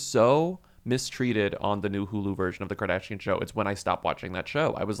that he was so mistreated on the new Hulu version of the Kardashian show. It's when I stopped watching that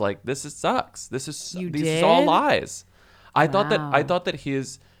show. I was like, sucks. This is all lies. I thought that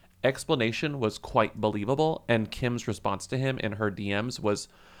his explanation was quite believable, and Kim's response to him in her DMs was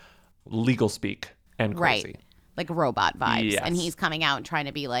legal speak and crazy. Right. Like robot vibes. Yes. And he's coming out and trying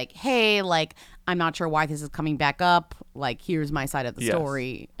to be like, hey, like, I'm not sure why this is coming back up. Like, here's my side of the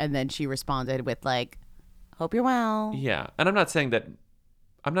story. And then she responded with like, hope you're well. Yeah. And I'm not saying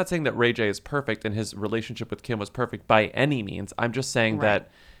that Ray J is perfect and his relationship with Kim was perfect by any means. I'm just saying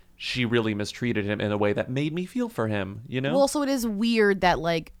that she really mistreated him in a way that made me feel for him, you know? Well, so it is weird that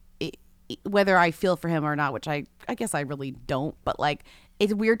like whether I feel for him or not, which I guess I really don't, but like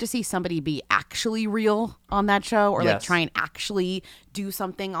it's weird to see somebody be actually real on that show or like try and actually do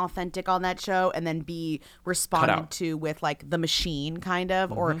something authentic on that show and then be responded to with like the machine kind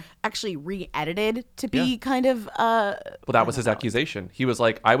of or actually re-edited to be kind of well, that was his accusation. He was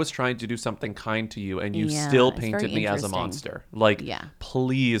like, I was trying to do something kind to you and you still painted me as a monster. Like,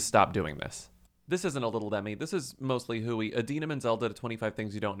 please stop doing this. This isn't a Little Demi. This is mostly Hooey. Idina Menzel did a 25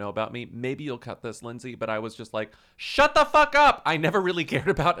 Things You Don't Know About Me. Maybe you'll cut this, Lindsay, but I was just like, shut the fuck up. I never really cared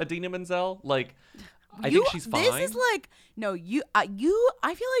about Idina Menzel. Like, I think she's fine. This is like, no, I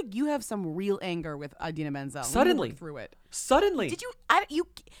feel like you have some real anger with Idina Menzel. Suddenly. Through it. Suddenly. Did you,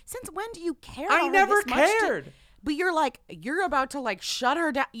 since when do you care? I never cared. But you're like, you're about to like shut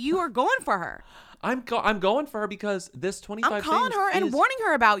her down. You are going for her. I'm going for her because this 25 I'm calling things her and warning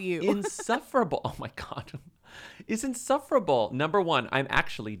her about you. Insufferable. Oh my God. Is insufferable. Number one, I'm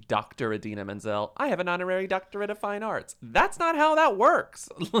actually Dr. Idina Menzel. I have an honorary doctorate of fine arts. That's not how that works.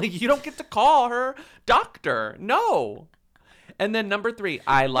 Like, you don't get to call her doctor. No. And then number three,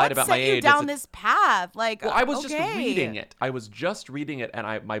 I lied about my age. What set you down this path? Like, well, I was just reading it.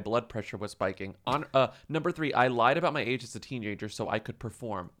 And my blood pressure was spiking. On number three, I lied about my age as a teenager so I could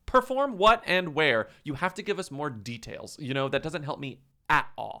perform. Perform what and where? You have to give us more details. You know, that doesn't help me at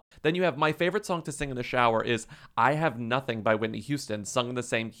all. Then you have my favorite song to sing in the shower is I Have Nothing by Whitney Houston, sung in the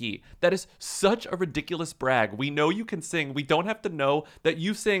same key. That is such a ridiculous brag. We know you can sing. We don't have to know that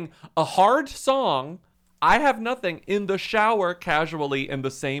you sing a hard song, I Have Nothing, in the shower casually in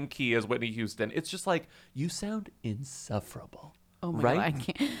the same key as Whitney Houston. It's just like, you sound insufferable. Oh my right? God, I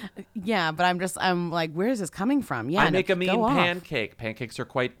can't. Yeah, but I'm like, where is this coming from? Yeah, I make a mean pancake. Pancakes are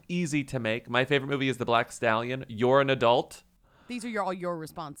quite easy to make. My favorite movie is The Black Stallion. You're an adult. These are all your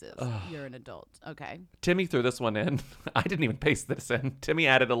responses. You're an adult. Okay. Timmy threw this one in. I didn't even paste this in. Timmy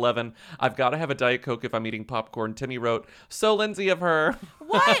added 11. I've got to have a Diet Coke if I'm eating popcorn. Timmy wrote, so Lindsay of her.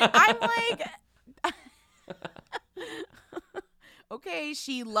 What? I'm like... Okay,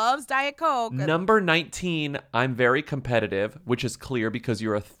 she loves Diet Coke. Number 19, I'm very competitive, which is clear because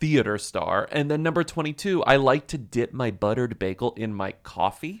you're a theater star. And then number 22, I like to dip my buttered bagel in my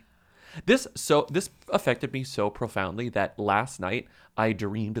coffee. This affected me so profoundly that last night I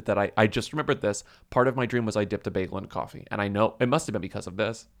dreamed that I just remembered this. Part of my dream was I dipped a bagel in coffee. And I know it must have been because of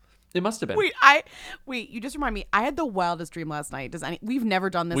this. It must have been. Wait, you just remind me. I had the wildest dream last night. We've never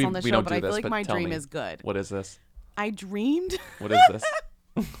done this on the show, but I feel like my dream is good. What is this? I dreamed. What is this?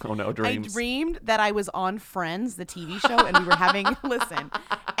 Oh no, dreams. I dreamed that I was on Friends, the TV show, and we were having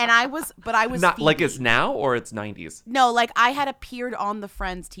I was not Phoebe. like it's now or it's 90s. No, like I had appeared on the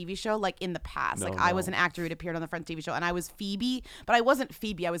Friends TV show like in the past. I was an actor who'd appeared on the Friends TV show, and I was Phoebe, but I wasn't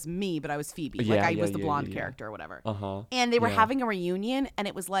Phoebe. I was me, but I was Phoebe. I was the blonde character or whatever. And they were having a reunion, and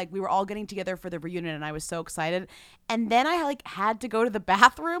it was like we were all getting together for the reunion, and I was so excited. And then I had to go to the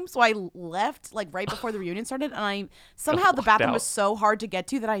bathroom, so I left right before the reunion started, and somehow the bathroom was so hard to get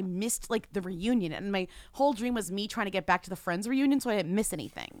to that I missed the reunion, and my whole dream was me trying to get back to the Friends reunion so I didn't miss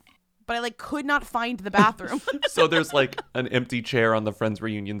anything. But I could not find the bathroom. So there's an empty chair on the Friends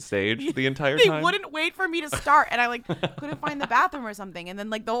reunion stage the entire time. They wouldn't wait for me to start, and I couldn't find the bathroom or something. And then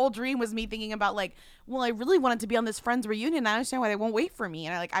the whole dream was me thinking about well, I really wanted to be on this Friends reunion. I understand why they won't wait for me,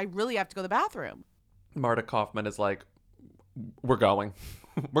 and I really have to go to the bathroom. Marta Kaufman is like, we're going.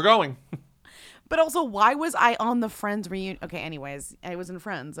 We're going. But also, why was I on the Friends reunion? Okay, anyways, I was in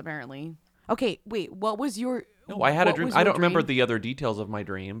Friends, apparently. Okay, wait, what was your... No, I had a dream. I don't remember the other details of my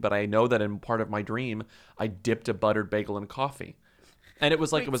dream, but I know that in part of my dream, I dipped a buttered bagel in coffee. And it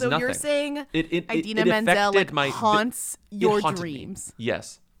was it was so nothing. You're saying it Idina Menzel haunts your haunted dreams. Me.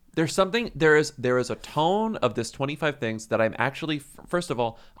 Yes. there is a tone of this 25 things that I'm actually, first of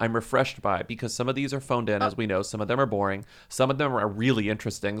all, I'm refreshed by, because some of these are phoned in, as we know. Some of them are boring. Some of them are really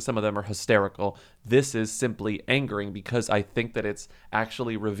interesting. Some of them are hysterical. This is simply angering because I think that it's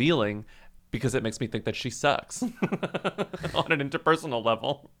actually revealing, because it makes me think that she sucks on an interpersonal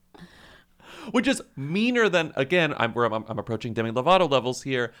level. Which is meaner than, again, I'm approaching Demi Lovato levels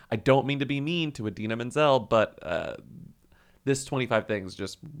here. I don't mean to be mean to Idina Menzel, but this 25 things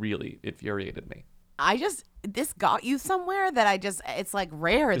just really infuriated me. This got you somewhere that it's like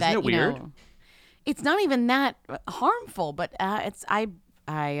rare. Isn't that, it weird? It's not even that harmful, but I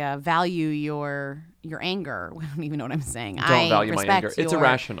value your anger. I don't even know what I'm saying. Don't value my anger. It's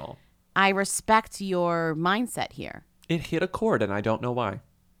irrational. I respect your mindset here. It hit a chord, and I don't know why.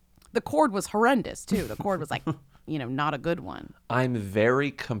 The chord was horrendous, too. The chord was like, not a good one. I'm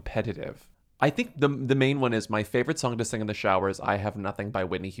very competitive. I think the main one is my favorite song to sing in the shower is I Have Nothing by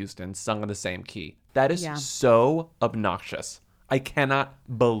Whitney Houston, sung in the same key. That is so obnoxious. I cannot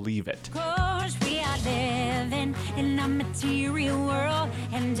believe it. 'Cause we are living in a material world,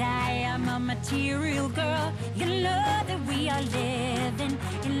 and I am a material girl. You know that we are living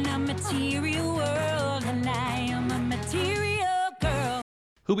in a material world, and I am a material girl.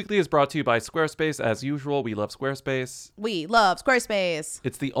 Who Weekly is brought to you by Squarespace. As usual, we love Squarespace. We love Squarespace.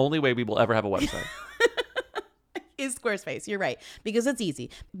 It's the only way we will ever have a website. Is Squarespace. You're right. Because it's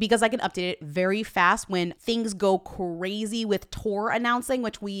easy. Because I can update it very fast when things go crazy with tour announcing,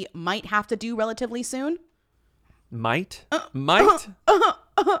 which we might have to do relatively soon. Might?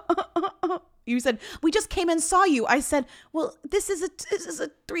 You said, we just came and saw you. I said, well, this is a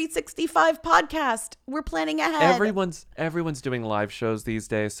 365 podcast. We're planning ahead. Everyone's doing live shows these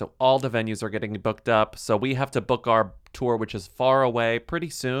days, so all the venues are getting booked up. So we have to book our tour, which is far away, pretty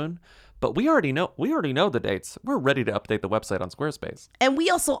soon. But we already know the dates. We're ready to update the website on Squarespace. And we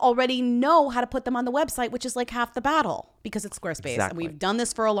also already know how to put them on the website, which is like half the battle because it's Squarespace. Exactly. And we've done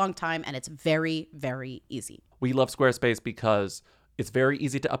this for a long time, and it's very, very easy. We love Squarespace because it's very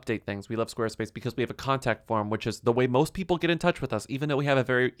easy to update things. We love Squarespace because we have a contact form, which is the way most people get in touch with us. Even though we have a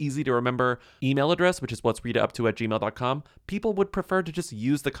very easy to remember email address, which is what's readaup2@gmail.com, people would prefer to just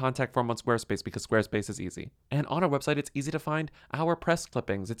use the contact form on Squarespace because Squarespace is easy. And on our website, it's easy to find our press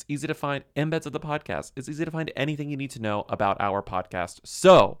clippings. It's easy to find embeds of the podcast. It's easy to find anything you need to know about our podcast.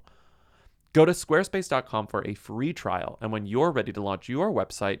 So go to squarespace.com for a free trial. And when you're ready to launch your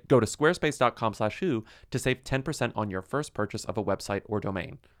website, go to squarespace.com/who to save 10% on your first purchase of a website or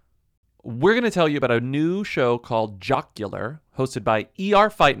domain. We're going to tell you about a new show called Jocular, hosted by ER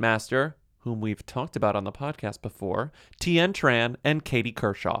Fightmaster, whom we've talked about on the podcast before, Tien Tran, and Katie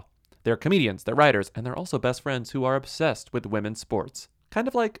Kershaw. They're comedians, they're writers, and they're also best friends who are obsessed with women's sports. Kind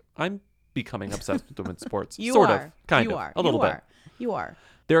of like I'm becoming obsessed with women's sports. You sort are. of. Kind you of. Are. A little you bit. Are. You are.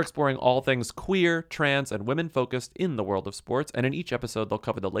 They're exploring all things queer, trans, and women-focused in the world of sports, and in each episode, they'll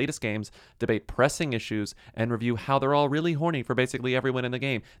cover the latest games, debate pressing issues, and review how they're all really horny for basically everyone in the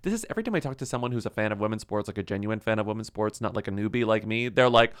game. This is every time I talk to someone who's a fan of women's sports, like a genuine fan of women's sports, not like a newbie like me, they're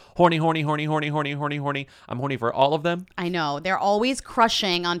like, horny, horny, horny, horny, horny, horny, horny. I'm horny for all of them. I know. They're always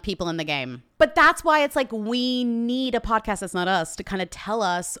crushing on people in the game. But that's why it's like we need a podcast that's not us to kind of tell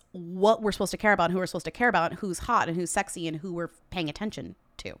us what we're supposed to care about, who we're supposed to care about, who's hot and who's sexy and who we're paying attention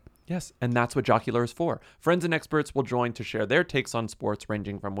to. Yes, and that's what Jocular is for. Friends and experts will join to share their takes on sports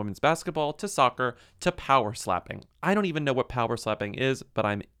ranging from women's basketball to soccer to power slapping. I don't even know what power slapping is, but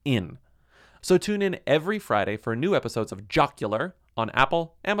I'm in. So tune in every Friday for new episodes of Jocular on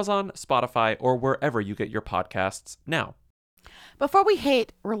Apple, Amazon, Spotify, or wherever you get your podcasts now. Before we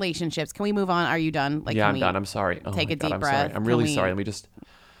hate relationships, can we move on? Are you done? Yeah, I'm done. I'm sorry. Oh take my a God, deep I'm breath. sorry. I'm really sorry. Let me just...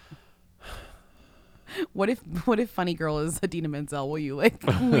 What if Funny Girl is Idina Menzel? Will you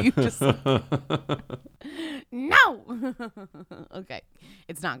just no? Okay,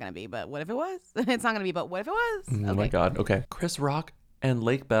 it's not gonna be. But what if it was? It's not gonna be. But what if it was? Oh Okay. my God. Okay. Chris Rock and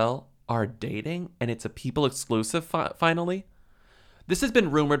Lake Bell are dating, and it's a People exclusive. Finally, this has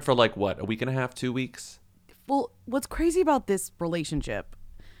been rumored for like what, a week and a half, 2 weeks. Well, what's crazy about this relationship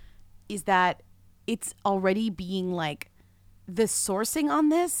is that it's already being like the sourcing on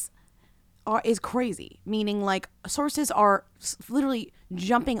this is crazy, meaning like sources are literally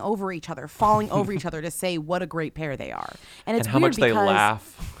jumping over each other, falling over each other to say what a great pair they are. And it's how weird much they because,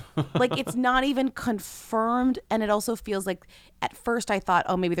 laugh. like, it's not even confirmed. And it also feels like at first I thought,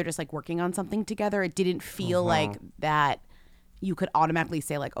 oh, maybe they're just like working on something together. It didn't feel like that you could automatically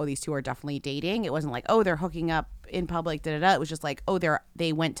say like, oh, these two are definitely dating. It wasn't like, oh, they're hooking up in public, It was just like, oh,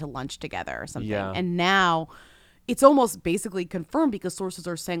 they went to lunch together or something. Yeah. And now it's almost basically confirmed because sources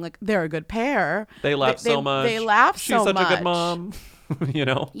are saying like they're a good pair. They laugh so much. They laugh She's so such much. a good mom. You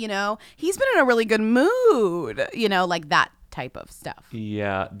know, he's been in a really good mood. Like that type of stuff.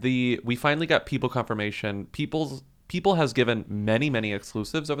 Yeah, we finally got People confirmation. People has given many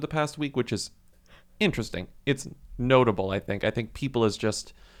exclusives over the past week, which is interesting. It's notable, I think. I think People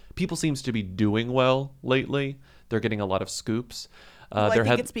seems to be doing well lately. They're getting a lot of scoops. I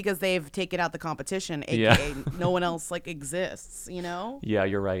think it's because they've taken out the competition, aka no one else exists, Yeah,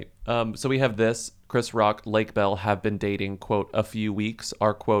 you're right. So we have this. Chris Rock, Lake Bell have been dating, quote, a few weeks,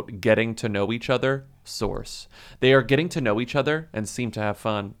 are, quote, getting to know each other. Source. They are getting to know each other and seem to have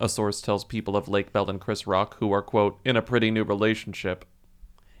fun. A source tells People of Lake Bell and Chris Rock, who are, quote, in a pretty new relationship.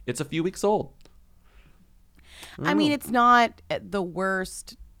 It's a few weeks old. I mean, it's not the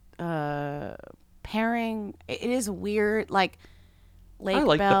worst pairing. It is weird. Like, Lake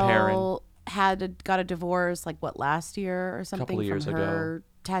like the pairing. Bell got a divorce last year or something Couple of years from her ago.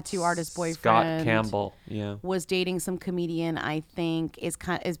 Tattoo artist boyfriend. Scott Campbell, yeah. Was dating some comedian, I think, is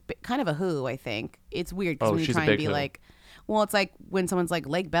kind of a who, I think. It's weird because when you she's try a and big be who. like, well, it's like when someone's like,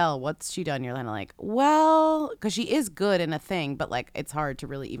 Lake Bell, what's she done? You're kind of like, well, because she is good in a thing, but it's hard to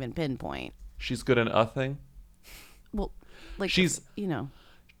really even pinpoint. She's good in a thing? Well, she's,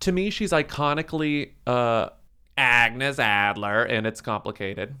 to me, she's iconically Agnes Adler, and it's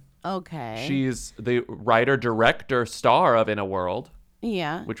complicated. Okay. She's the writer, director, star of In a World.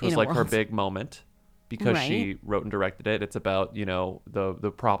 Yeah. Which was her big moment because she wrote and directed it. It's about,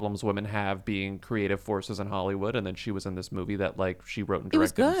 the problems women have being creative forces in Hollywood. And then she was in this movie that she wrote and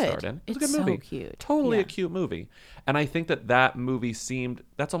directed and starred in. It was a good movie. So cute. Totally a cute movie. And I think that movie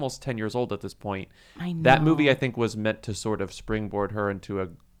that's almost 10 years old at this point. I know. That movie, I think, was meant to sort of springboard her into a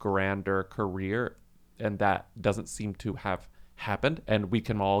grander career. And that doesn't seem to have happened, and we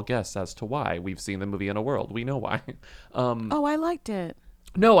can all guess as to why. We've seen the movie In a World. We know why. I liked it.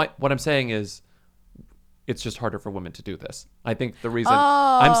 No, what I'm saying is it's just harder for women to do this. I think the reason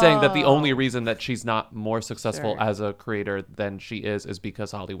I'm saying that the only reason that she's not more successful as a creator than she is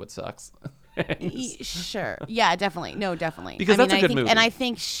because Hollywood sucks. Sure. Yeah, definitely. No, definitely. Because that's a good movie. And I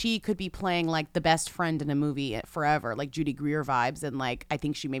think she could be playing the best friend in a movie forever, like Judy Greer vibes. And I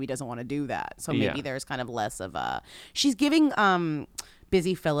think she maybe doesn't want to do that. So maybe there's kind of less of she's giving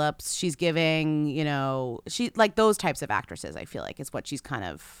Busy Phillips. She's giving, she those types of actresses, I feel like is what she's kind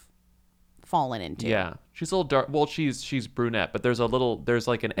of fallen into. Yeah. She's a little dark. Well, she's brunette, but there's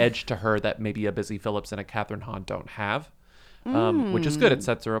an edge to her that maybe a Busy Phillips and a Catherine Hahn don't have. Which is good. It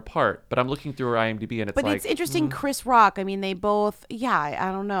sets her apart. But I'm looking through her IMDb and it's interesting. Chris Rock, I mean, they both,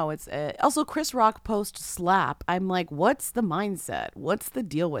 I don't know. It's also Chris Rock post Slap. I'm like, what's the mindset? What's the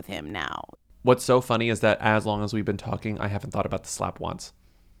deal with him now? What's so funny is that as long as we've been talking, I haven't thought about the slap once.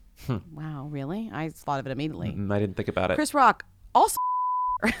 Wow, really? I thought of it immediately. I didn't think about it. Chris Rock, also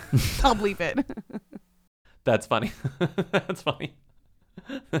I'll bleep it. That's funny. That's funny.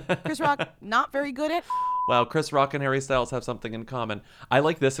 Chris Rock, not very good at. Wow, Chris Rock and Harry Styles have something in common. I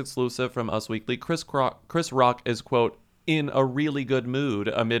like this exclusive from Us Weekly. Chris Rock is, quote, in a really good mood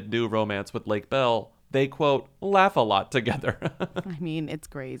amid new romance with Lake Bell. They, quote, laugh a lot together. I mean, it's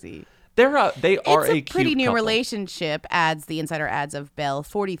crazy. They are it's a pretty cute new couple. relationship, adds the insider ads of Bell,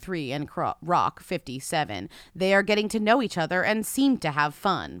 43, and Rock, 57. They are getting to know each other and seem to have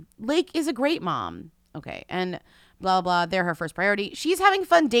fun. Lake is a great mom. Okay, and blah, blah, they're her first priority. She's having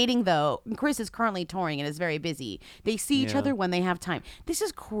fun dating, though. Chris is currently touring and is very busy. They see each other when they have time. This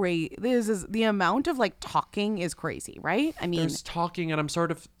is crazy. The amount of, talking is crazy, right? I mean. There's talking, and I'm sort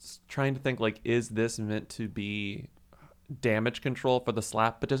of trying to think, is this meant to be damage control for the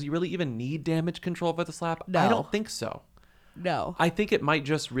slap? But does he really even need damage control for the slap? No. I don't think so. No. I think it might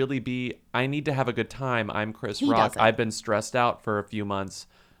just really be, I need to have a good time. I'm Chris He Rock. doesn't. I've been stressed out for a few months.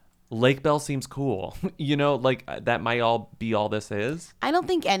 Lake Bell seems cool. That might all be all this is. I don't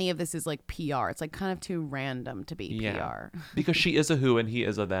think any of this is PR. It's kind of too random to be PR. Because she is a who and he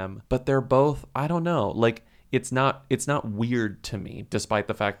is a them. But they're both, I don't know. It's not weird to me, despite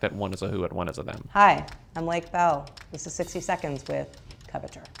the fact that one is a who and one is a them. Hi, I'm Lake Bell. This is 60 Seconds with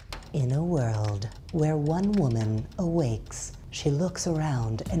Coveter. In a world where one woman awakes, she looks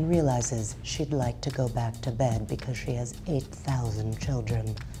around and realizes she'd like to go back to bed because she has 8,000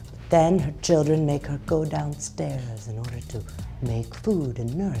 children. Then her children make her go downstairs in order to make food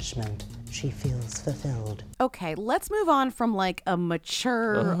and nourishment. She feels fulfilled. Okay, let's move on from a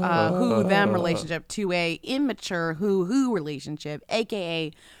mature who-them relationship to a immature who-who relationship,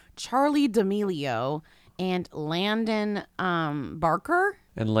 aka Charlie D'Amelio and Landon Barker.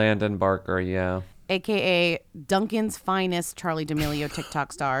 And Landon Barker, yeah. AKA Duncan's finest Charlie D'Amelio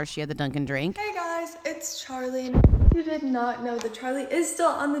TikTok star. She had the Duncan drink. Hey guys! guys, it's Charlie. You did not know that Charlie is still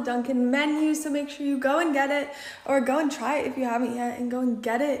on the Dunkin' menu, so make sure you go and get it, or go and try it if you haven't yet, and go and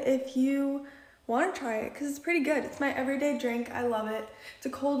get it if you want to try it, because it's pretty good. It's my everyday drink. I love it. It's a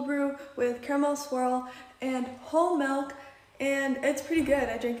cold brew with caramel swirl and whole milk, and it's pretty good.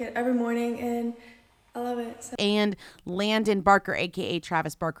 I drink it every morning, and I love it. So. And Landon Barker, aka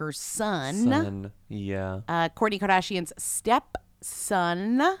Travis Barker's son. Yeah. Kourtney Kardashian's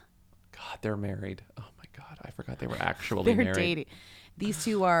stepson. God, they're married. Oh my God, I forgot they were actually They're married. dating. These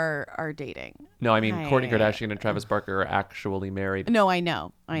two are dating. No, I mean Kourtney Kardashian and Travis Barker are actually married. No, I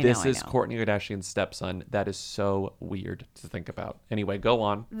know. This is Kourtney Kardashian's stepson. That is so weird to think about. Anyway, go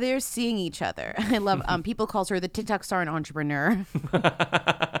on. They're seeing each other. I love. People calls her the TikTok star and entrepreneur.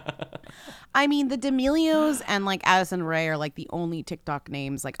 I mean, the D'Amelios and like Addison Rae are like the only TikTok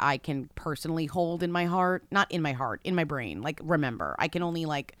names like I can personally hold in my heart, not in my heart, in my brain. Like remember, I can only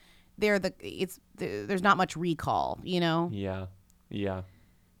like there's not much recall, you know? Yeah. Yeah.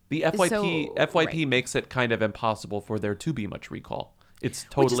 The FYP makes it kind of impossible for there to be much recall. It's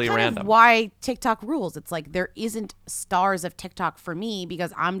totally Which is kind random. of why TikTok rules. It's like there isn't stars of TikTok for me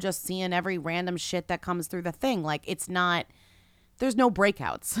because I'm just seeing every random shit that comes through the thing. Like it's not, there's no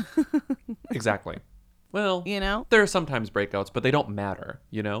breakouts. Exactly. Well, you know, there are sometimes breakouts, but they don't matter,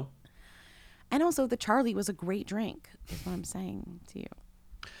 you know? And also the Charlie was a great drink, is what I'm saying to you.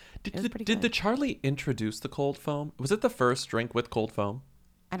 Did the Charlie introduce the cold foam? Was it the first drink with cold foam?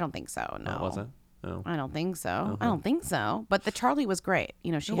 I don't think so. No, it wasn't. No, I don't think so. Uh-huh. I don't think so. But the Charlie was great.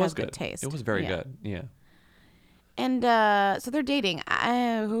 You know, she has good taste. It was very good. Yeah. And so they're dating.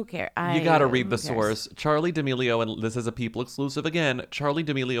 Who cares? You got to read the source. Charlie D'Amelio, and this is a People exclusive again. Charlie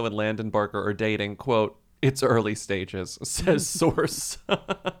D'Amelio and Landon Barker are dating. Quote, "It's early stages," says source.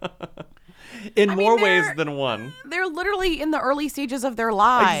 In more ways than one. They're literally in the early stages of their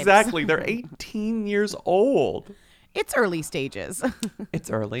lives. Exactly. They're 18 years old. It's early stages.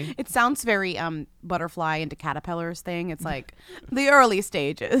 It's early. It sounds very butterfly into caterpillars thing. It's like the early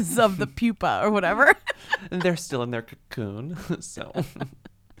stages of the pupa or whatever. And they're still in their cocoon. So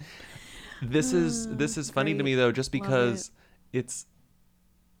this is funny to me though, just because it's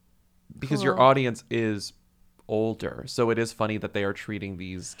because your audience is older. So it is funny that they are treating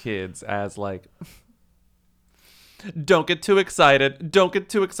these kids as like, don't get too excited. Don't get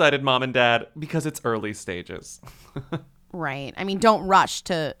too excited, mom and dad, because it's early stages. Right. I mean, don't rush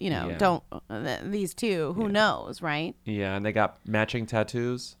to, don't, these two, who knows, right? Yeah. And they got matching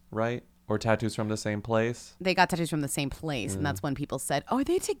tattoos, right? Or tattoos from the same place. They got tattoos from the same place. And that's when people said, oh, are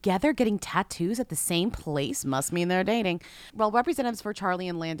they together getting tattoos at the same place? Must mean they're dating. Well, representatives for Charlie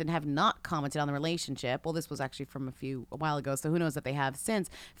and Landon have not commented on the relationship. Well, this was actually from a while ago, so who knows if they have since.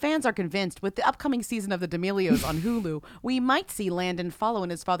 Fans are convinced with the upcoming season of The D'Amelios on Hulu, we might see Landon follow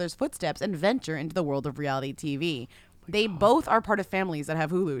in his father's footsteps and venture into the world of reality TV. They both are part of families that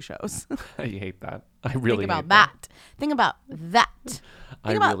have Hulu shows. I hate that. I really Think about hate that. Think about that.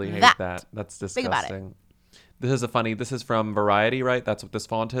 I really hate that. That's disgusting. Think about it. This is from Variety, right? That's what this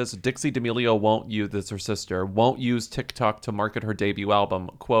font is. Dixie D'Amelio won't use, this her sister, won't use TikTok to market her debut album.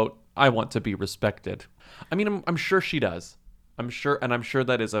 Quote, "I want to be respected." I mean, I'm sure she does. I'm sure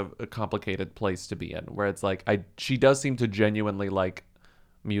that is a complicated place to be in, where it's like, she does seem to genuinely like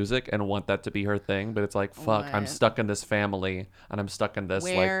music and want that to be her thing, but it's like, fuck, I'm stuck in this family and I'm stuck in this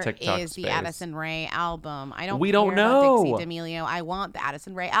like TikTok Where is space. the Addison Rae album? I don't We care don't know. about Dixie D'Amelio. I want the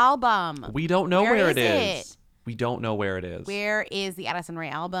Addison Rae album. We don't know where it is. is. We don't know where it is. Where is the Addison Rae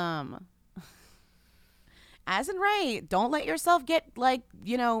album? Addison Rae, don't let yourself get like,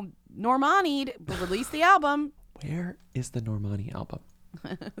 Normani'd. Release the album. Where is the Normani album?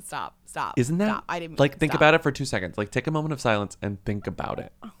 Stop. Isn't that stop. I didn't like think stop. about it for 2 seconds. Like take a moment of silence and think about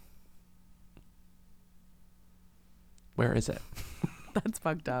it. Where is it? That's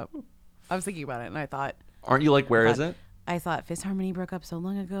fucked up. I was thinking about it and I thought, aren't you like, where is it? I thought Fifth Harmony broke up so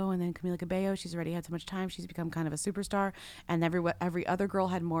long ago, and then Camila Cabello, she's already had so much time, she's become kind of a superstar, and every other girl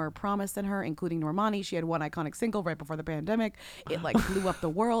had more promise than her, including Normani. She had one iconic single right before the pandemic. It like blew up the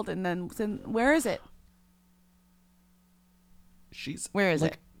world, and then where is it? Where is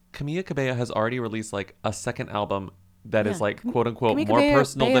it? Camila Cabello has already released like a second album that is like quote unquote Camila more Cabello-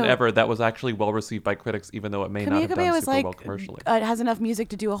 personal than ever. That was actually well received by critics, even though it may not Camila have Cabello done is super like well commercially. has enough music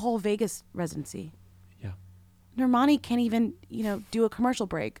to do a whole Vegas residency. Yeah. Normani can't even, do a commercial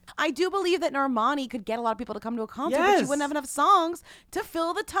break. I do believe that Normani could get a lot of people to come to a concert, but she wouldn't have enough songs to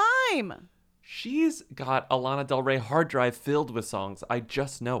fill the time. She's got a Lana Del Rey hard drive filled with songs. I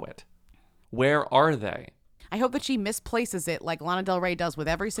just know it. Where are they? I hope that she misplaces it like Lana Del Rey does with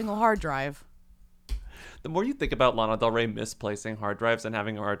every single hard drive. The more you think about Lana Del Rey misplacing hard drives and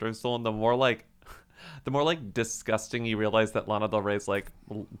having her hard drive stolen, the more like The more like disgusting you realize that Lana Del Rey's like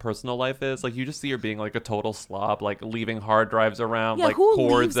personal life is, like you just see her being like a total slob, like leaving hard drives around, Yeah, like who cords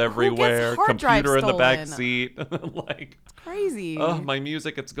leaves- who gets everywhere, hard drives computer in the back stolen? seat, like It's crazy. oh my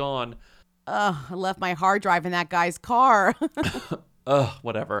music, it's gone. Ugh, I left my hard drive in that guy's car. Ugh,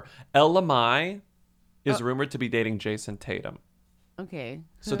 whatever. Ella Mai is rumored to be dating Jason Tatum. Okay.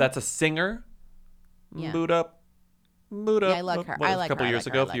 So that's a singer. Yeah. Boot up. Yeah, I like her. I A like couple her. I years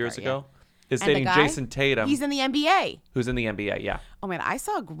like her. ago, I a like few years her, ago, is And the dating guy? Jason Tatum, He's in the NBA. who's in the NBA. Yeah. Oh man, I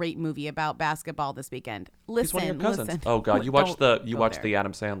saw a great movie about basketball this weekend. Listen, He's one of your cousins. listen. Oh God, you watched Don't the go there. the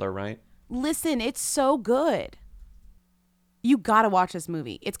Adam Sandler, right? Listen, it's so good. You gotta watch this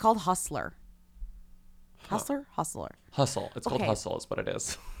movie. It's called Hustler. Hustler? Hustler. Hustle. It's called Okay. Hustle, is what it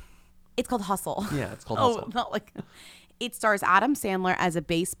is. It's called Hustle. Yeah, it's called Oh, Hustle. not like. It stars Adam Sandler as a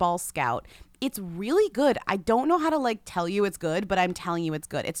baseball scout. It's really good. I don't know how to like tell you it's good, but I'm telling you it's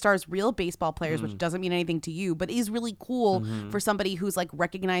good. It stars real baseball players, which doesn't mean anything to you, but is really cool for somebody who's like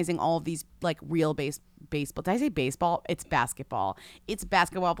recognizing all of these like real baseball. Did I say baseball? It's basketball. It's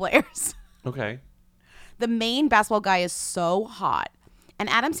basketball players. Okay. The main basketball guy is so hot, and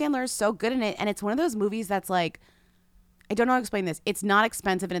Adam Sandler is so good in it. And it's one of those movies that's like, I don't know how to explain this. It's not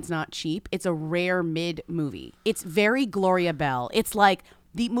expensive and it's not cheap. It's a rare mid movie. It's very Gloria Bell. It's like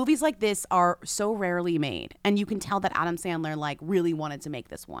the movies like this are so rarely made, and you can tell that Adam Sandler like really wanted to make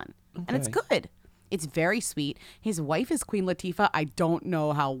this one, and it's Okay. good. It's very sweet. His wife is Queen Latifah. I don't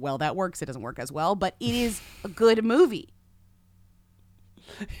know how well that works. It doesn't work as well, but it is a good movie.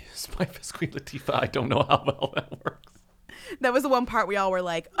 His wife is Queen Latifah. I don't know how well that works. That was the one part we all were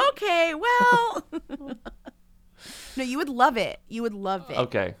like, okay, well. No, you would love it. You would love it.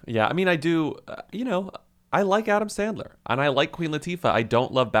 Okay. Yeah. I mean, I do. I like Adam Sandler and I like Queen Latifah. I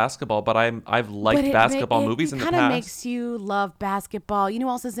don't love basketball, but I've liked But basketball movies in the It kind of past. makes you love basketball. You know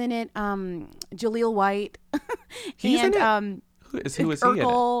who else is in it? Jaleel White. He's in and, it? Who is he in it?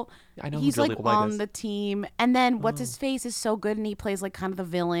 Urkel. I know who He's like Jaleel White on is. the team. And then what's his face is so good, and he plays like kind of the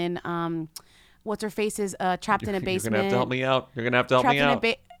villain. What's her face is trapped in a basement. You're gonna have to help me out. You're gonna have to help Trapped me in a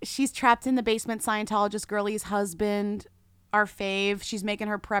out. she's trapped in the basement. Scientologist girlie's husband. Our fave. She's making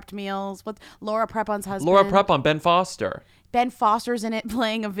her prepped meals. What's Laura Prepon's husband? Laura Prepon, Ben Foster. Ben Foster's in it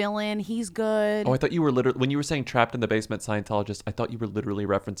playing a villain. He's good. Oh, I thought you were literally, when you were saying trapped in the basement Scientologist, I thought you were literally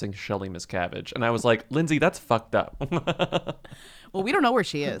referencing Shelley Miscavige. And I was like, Lindsay, that's fucked up. Well, we don't know where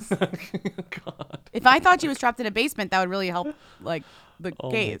she is. If I thought she was trapped in a basement, that would really help, like, the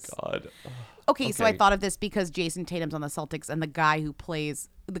Oh case. my God. Okay, so I Okay. thought of this because Jason Tatum's on the Celtics, and the guy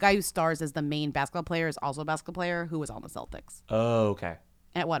who stars as the main basketball player is also a basketball player who was on the Celtics Oh, okay.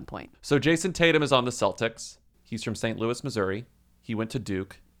 at one point. So Jason Tatum is on the Celtics. He's from St. Louis, Missouri. He went to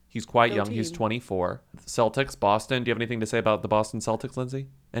Duke. He's quite Go young. He's team. 24. Celtics, Boston. Do you have anything to say about the Boston Celtics, Lindsay?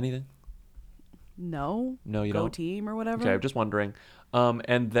 Anything? No? No, you Go don't? team or whatever? Okay, I'm just wondering.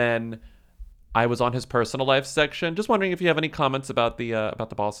 And then I was on his personal life section. Just wondering if you have any comments about the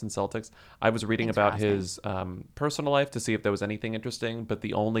Boston Celtics. I was reading Thanks for about asking. his personal life to see if there was anything interesting, but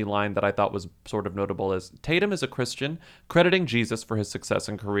the only line that I thought was sort of notable is Tatum is a Christian, crediting Jesus for his success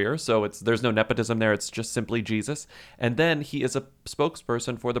and career. So there's no nepotism there. It's just simply Jesus. And then he is a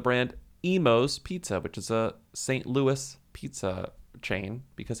spokesperson for the brand Emo's Pizza, which is a St. Louis pizza chain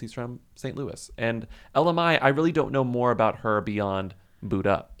because he's from St. Louis. And LMI, I really don't know more about her beyond Boot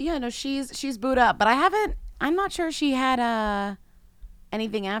Up. Yeah, no, she's booed up, but I'm not sure she had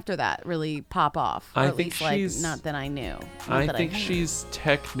anything after that really pop off. Or I at think least, like, she's- not that I knew. Not I that think knew. she's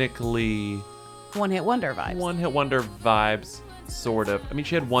technically one-hit wonder vibes. One-hit wonder vibes, sort of. I mean,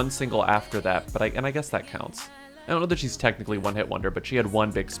 she had one single after that, but I guess that counts. I don't know that she's technically one-hit wonder, but she had one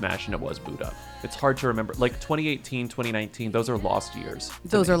big smash, and it was Boot Up. It's hard to remember. Like 2018, 2019, those are lost years. to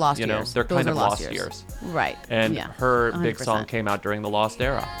Those me, are lost you know? years. They're Those kind are of lost lost years. years. Right. And Yeah. her big 100%. song came out during the lost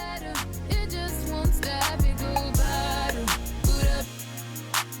era.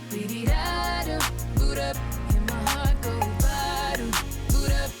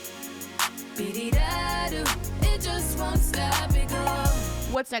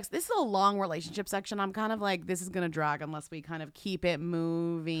 What's next? This is a long relationship section. I'm kind of like, this is going to drag unless we kind of keep it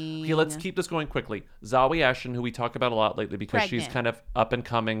moving. Okay, let's keep this going quickly. Zawe Ashton, who we talk about a lot lately because she's Pregnant. kind of up and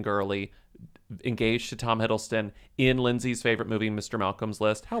coming girly, engaged to Tom Hiddleston in Lindsay's favorite movie, Mr. Malcolm's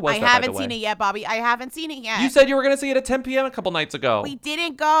List. How was I that, by the haven't way? seen it yet, Bobby. I haven't seen it yet. You said you were going to see it at 10 p.m. a couple nights ago. We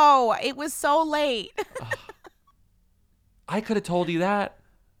didn't go. It was so late. I could have told you that.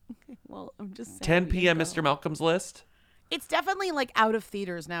 Well, I'm just saying. 10 we p.m. didn't go. Mr. Malcolm's List. It's definitely like out of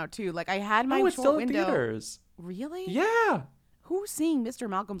theaters now too. Like I had my Oh, it's short still in window. theaters. Really? Yeah. Who's seeing Mr.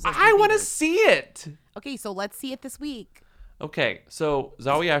 Malcolm's List? I in want to theaters? see it. Okay, so let's see it this week. Okay, so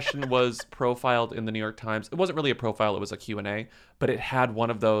Zawe Ashton was profiled in the New York Times. It wasn't really a profile, it was a Q&A, but it had one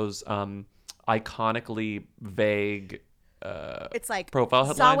of those iconically vague It's like profile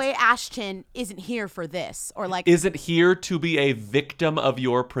headlines. Zawe Ashton isn't here for this, or like Isn't here to be a victim of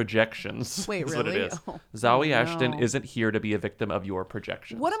your projections. Wait, is what it really? is. Oh, Zawe no. Ashton isn't here to be a victim of your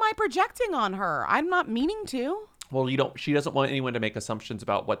projections. What am I projecting on her? I'm not meaning to. Well, she doesn't want anyone to make assumptions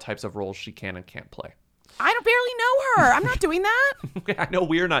about what types of roles she can and can't play. I don't barely know her. I'm not doing that. I know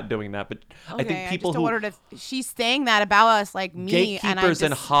we're not doing that, but I think people I just don't who want her to. She's saying that about us, like me, and I gatekeepers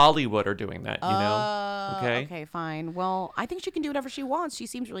just, in Hollywood are doing that. You know? Okay. Okay, fine. Well, I think she can do whatever she wants. She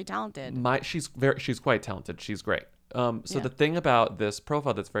seems really talented. She's quite talented. She's great. So Yeah. the thing about this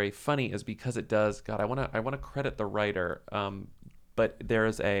profile that's very funny is because it does. God, I want to credit the writer. But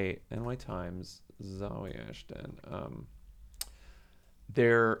there's a NY Times Zawe Ashton.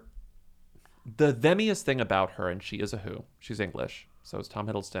 The themiest thing about her, and she is a who. She's English. So is Tom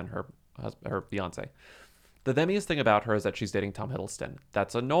Hiddleston, her fiance. The themiest thing about her is that she's dating Tom Hiddleston.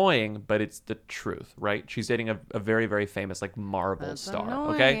 That's annoying, but it's the truth, right? She's dating a very, very famous like Marvel star.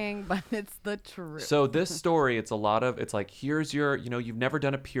 Annoying, Okay, but it's the truth. so this story, it's like, here's your, you've never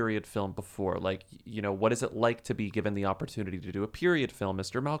done a period film before. Like, what is it like to be given the opportunity to do a period film?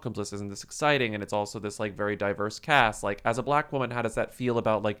 Mr. Malcolm's List, isn't this exciting? And it's also this like very diverse cast. Like, as a black woman, how does that feel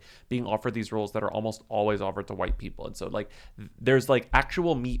about like being offered these roles that are almost always offered to white people? And so like, there's like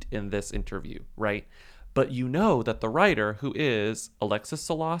actual meat in this interview, right? But that the writer, who is Alexis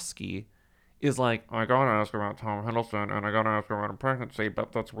Solosky, is like, I gotta ask about Tom Hiddleston and I gotta ask about her pregnancy,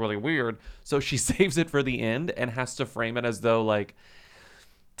 but that's really weird. So she saves it for the end and has to frame it as though like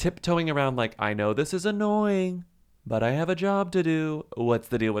tiptoeing around like, I know this is annoying, but I have a job to do. What's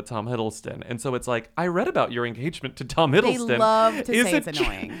the deal with Tom Hiddleston? And so it's like, I read about your engagement to Tom Hiddleston. They love to Is say it it's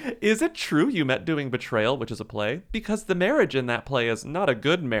annoying. Is it true you met doing Betrayal, which is a play? Because the marriage in that play is not a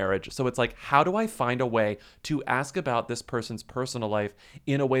good marriage. So it's like, how do I find a way to ask about this person's personal life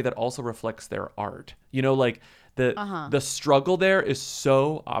in a way that also reflects their art? The struggle there is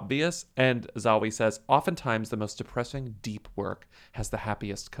so obvious. And Zawe says, oftentimes the most depressing, deep work has the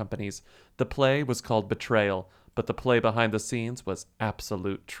happiest companies. The play was called Betrayal, but the play behind the scenes was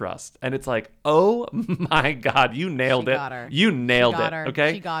Absolute Trust. And it's like, oh my God, you nailed it. Got her. You nailed She it. got her.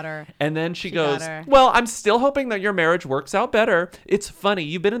 Okay. She got her. And then she got goes, her. well, I'm still hoping that your marriage works out better. It's funny.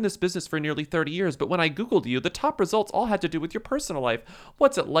 You've been in this business for nearly 30 years, but when I Googled you, the top results all had to do with your personal life.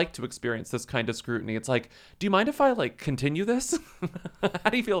 What's it like to experience this kind of scrutiny? It's like, do you mind if I like continue this? How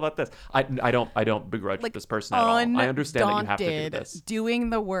do you feel about this? I don't begrudge this person at all. I understand that you have to do Undaunted, this. doing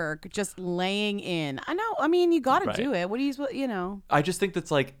the work, just laying in. I know. I mean, you got to Right. do it. What do you? I just think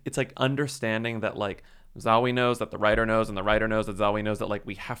it's like understanding that like Zawe knows that the writer knows and the writer knows that Zawe knows that like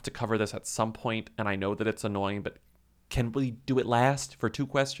we have to cover this at some point, and I know that it's annoying, but can we do it last for 2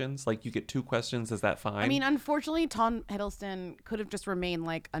 questions? Like, you get 2 questions, is that fine? I mean, unfortunately, Tom Hiddleston could have just remained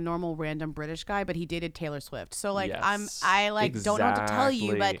like a normal random British guy, but he dated Taylor Swift. So like, Yes. I don't know what to tell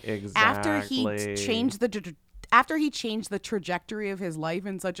you, but after he changed the trajectory of his life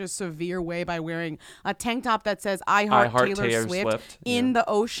in such a severe way by wearing a tank top that says "I heart Taylor Swift" in the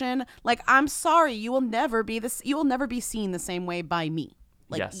ocean. Like, I'm sorry, you will never be seen the same way by me.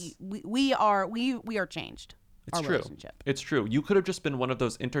 Like, Yes. we are changed. It's our true. Relationship. It's true. You could have just been one of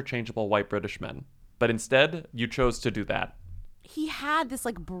those interchangeable white British men, but instead you chose to do that. He had this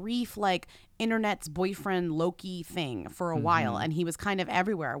like brief like internet's boyfriend Loki thing for a while, and he was kind of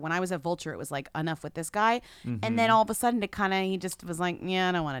everywhere. When I was at Vulture, it was like, enough with this guy, and then all of a sudden he just was like, yeah,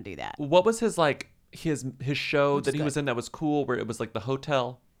 I don't want to do that. What was his like his show Which that is he was in that was cool, where it was like the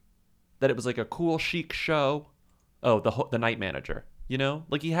hotel, that it was like a cool chic show? Oh, the Night Manager.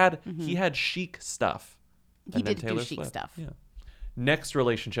 Like he had chic stuff. He And then did do Taylor chic Swift. stuff. Yeah. Next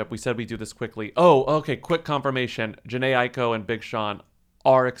relationship, we said we'd do this quickly. Oh, okay. Quick confirmation: Jhené Aiko and Big Sean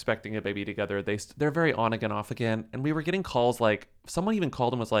are expecting a baby together. They're very on again, off again, and we were getting calls like someone even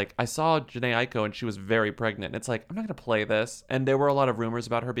called and was like, "I saw Jhené Aiko and she was very pregnant." And it's like, I'm not gonna play this. And there were a lot of rumors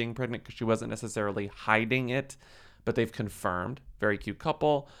about her being pregnant because she wasn't necessarily hiding it, but they've confirmed. Very cute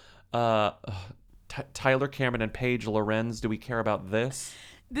couple. Tyler Cameron and Paige Lorenz. Do we care about this?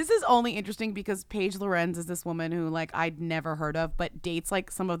 This is only interesting because Paige Lorenz is this woman who like I'd never heard of, but dates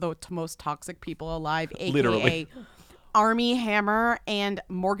like some of the most toxic people alive, aka Literally. Armie Hammer and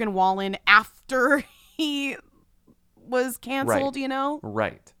Morgan Wallen after he was canceled. Right.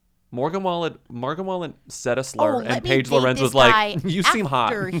 Right. Morgan Wallen said a slur, and let me Paige date Lorenz this was like, guy "You seem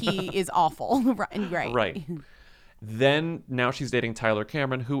hot." after he is awful. Right. Right. Then now she's dating Tyler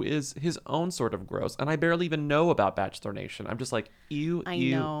Cameron, who is his own sort of gross. And I barely even know about Bachelor Nation. I'm just like, ew, I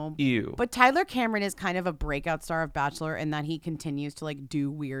ew, know. ew. But Tyler Cameron is kind of a breakout star of Bachelor in that he continues to like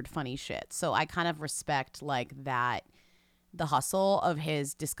do weird, funny shit. So I kind of respect like that, the hustle of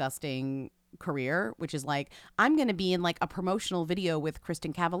his disgusting career, which is like, I'm gonna be in like a promotional video with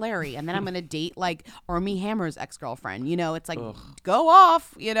Kristen Cavallari, and then I'm gonna date like Armie Hammer's ex-girlfriend. You know, it's like, go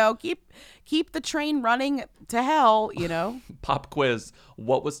off, you know, keep the train running to hell, you know. Pop quiz.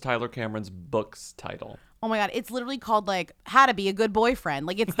 What was Tyler Cameron's book's title? Oh my God, it's literally called like How to Be a Good Boyfriend.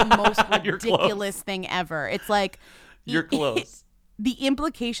 Like, it's the most ridiculous thing ever. It's like, You're close. The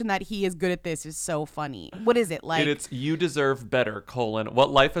implication that he is good at this is so funny. What is it like? It's you deserve better,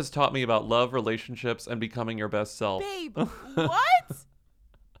 what life has taught me about love, relationships, and becoming your best self. Babe, what?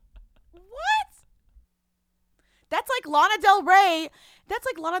 That's like Lana Del Rey. That's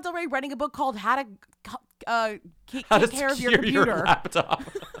like Lana Del Rey writing a book called How to Take Care of Your Computer. Your laptop.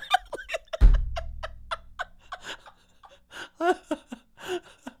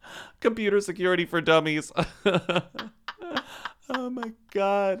 Computer security for dummies. Oh my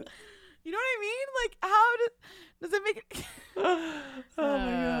God. You know what I mean? Like, how does it make it? Oh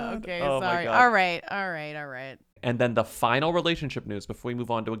my God. Okay, Oh my sorry. God. All right. And then the final relationship news before we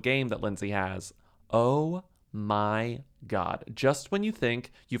move on to a game that Lindsay has. Oh my God. Just when you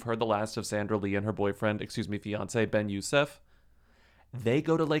think you've heard the last of Sandra Lee and her fiance, Ben Youssef, they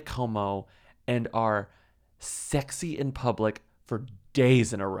go to Lake Como and are sexy in public for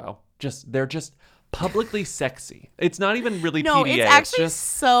days in a row. They're just publicly sexy. It's not even really no, PDA. it's actually just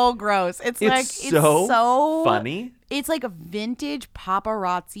so gross. It's so funny. It's like a vintage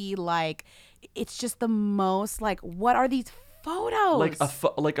paparazzi. Like, it's just the most like, what are these photos?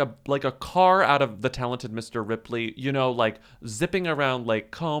 Like a car out of The Talented Mr. Ripley. You know, like zipping around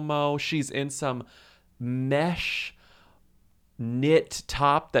Lake Como. She's in some mesh knit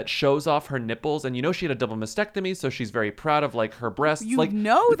top that shows off her nipples, and you know she had a double mastectomy, so she's very proud of like her breasts. You like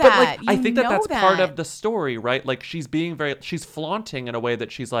know but, that. Like, I think know that's part that. of the story, right? Like she's flaunting in a way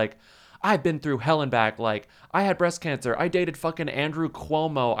that she's like, I've been through hell and back. Like, I had breast cancer. I dated fucking Andrew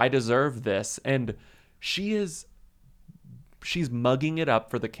Cuomo. I deserve this. And she's mugging it up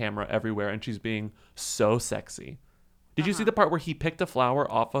for the camera everywhere, and she's being so sexy. Did you see the part where he picked a flower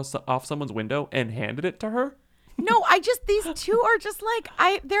off someone's window and handed it to her? No, these two are just like,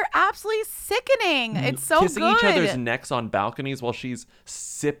 they're absolutely sickening. It's so Kissing good. each other's necks on balconies while she's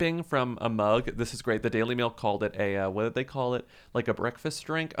sipping from a mug. This is great. The Daily Mail called it what did they call it? Like a breakfast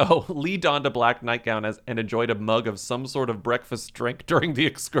drink? Oh, Lee donned a black nightgown and enjoyed a mug of some sort of breakfast drink during the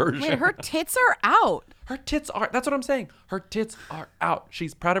excursion. Wait, her tits are out. That's what I'm saying. Her tits are out.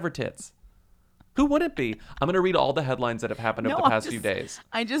 She's proud of her tits. Who wouldn't be? I'm going to read all the headlines that have happened over the past few days.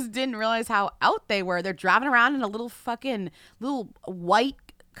 I just didn't realize how out they were. They're driving around in a little white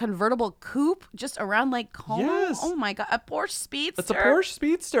convertible coupe just around Lake Como. Yes. Oh my God. A Porsche Speedster. It's a Porsche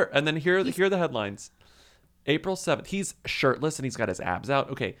Speedster. And then here are the headlines. April 7th. He's shirtless and he's got his abs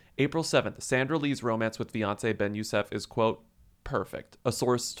out. Okay. April 7th. Sandra Lee's romance with fiance Ben Youssef is, quote, perfect. A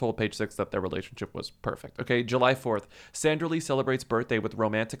source told Page Six that their relationship was perfect. Okay, July 4th. Sandra Lee celebrates birthday with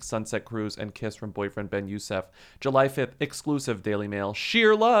romantic sunset cruise and kiss from boyfriend Ben Youssef. July 5th. Exclusive Daily Mail.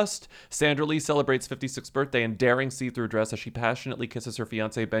 Sheer lust. Sandra Lee celebrates 56th birthday in daring see-through dress as she passionately kisses her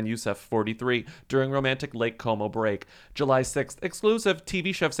fiance Ben Youssef, 43, during romantic Lake Como break. July 6th. Exclusive.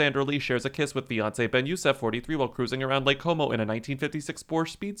 TV chef Sandra Lee shares a kiss with fiance Ben Youssef, 43, while cruising around Lake Como in a 1956 Porsche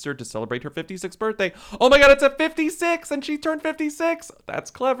Speedster to celebrate her 56th birthday. Oh my God, it's a 56 and she turned 56. That's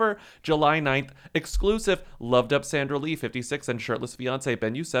clever. July 9th. Exclusive. Loved up Sandra Lee, 56, and shirtless fiance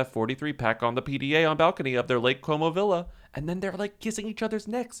Ben Youssef, 43, pack on the PDA on balcony of their Lake Como villa. And then they're like kissing each other's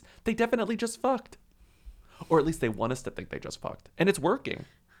necks. They definitely just fucked. Or at least they want us to think they just fucked. And it's working.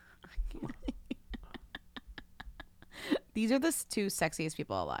 These are the two sexiest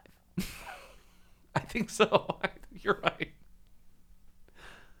people alive. I think so. You're right.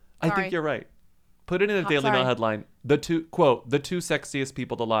 I think you're right. Put it in a Daily Mail headline. The two sexiest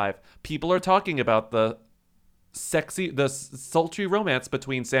people alive. People are talking about the sultry romance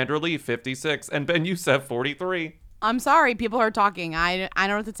between Sandra Lee, 56, and Ben Youssef, 43. I'm sorry, people are talking. I don't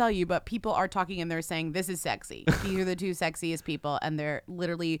know what to tell you, but people are talking and they're saying this is sexy. These are the two sexiest people, and they're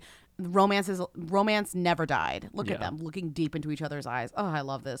literally romance never died. Look at them looking deep into each other's eyes. Oh, I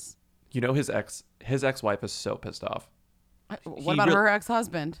love this. You know, his ex-wife is so pissed off. What about her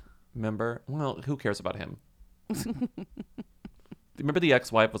ex-husband? Remember? Well, who cares about him? Remember the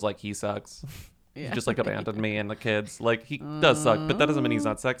ex-wife was like, he sucks. Yeah. He just like abandoned me and the kids. Like, he does suck, but that doesn't mean he's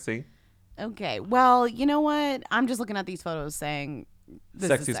not sexy. Okay. Well, you know what? I'm just looking at these photos saying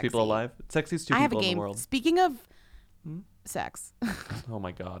this is Sexiest sexy. people alive. Sexiest two people in the world. Speaking of Sex. Oh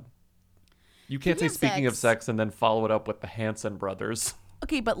my God. You can't say Speaking of speaking of sex sex and then follow it up with the Hanson brothers.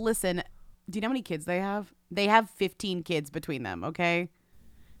 Okay, but listen, do you know how many kids they have? They have 15 kids between them, okay?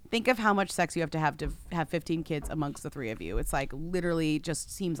 Think of how much sex you have to have 15 kids amongst the three of you. It's like literally just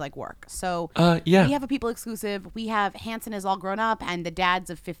seems like work. So yeah. we have a People exclusive. We have Hanson is all grown up and the dads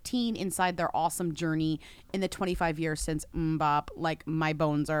of 15 inside their awesome journey in the 25 years since Mbop. Like my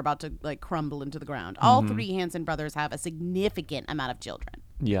bones are about to like crumble into the ground. All three Hanson brothers have a significant amount of children.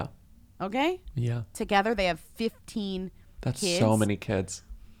 Yeah. Okay? Yeah. Together they have 15 That's kids. so many kids.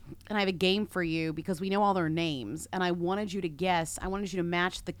 And I have a game for you because we know all their names, and I wanted you to guess. I wanted you to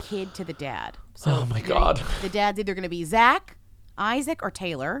match the kid to the dad. So Oh my God. The dad's either going to be Zach, Isaac, or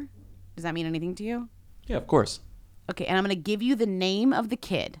Taylor. Does that mean anything to you? Yeah, of course. Okay, and I'm going to give you the name of the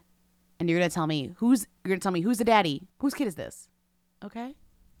kid, and you're going to tell me who's the daddy. Whose kid is this? Okay,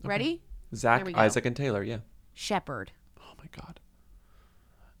 ready? There Zach, we go. Isaac, and Taylor. Yeah. Shepherd. Oh my God.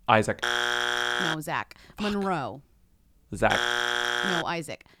 Isaac. No, Zach. Monroe. Zach. No,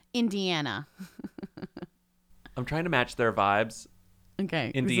 Isaac. Indiana. I'm trying to match their vibes. Okay.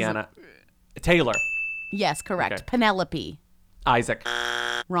 Indiana. Taylor. Yes, correct. Okay. Penelope. Isaac.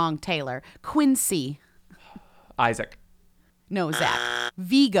 Wrong, Taylor. Quincy. Isaac. No, Zach.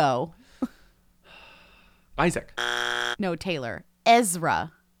 Vigo. Isaac. No, Taylor.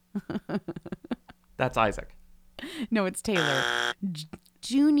 Ezra. That's Isaac. No, it's Taylor.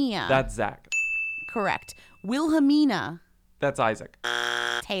 Junia. That's Zach. Correct. Wilhelmina. That's Isaac.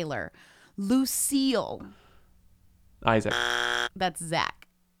 Taylor. Lucille. Isaac. That's Zach.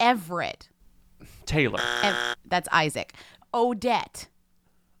 Everett. Taylor. That's Isaac. Odette.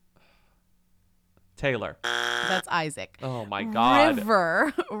 Taylor. That's Isaac. Oh my God.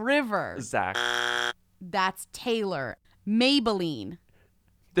 River. Zach. That's Taylor. Maybelline.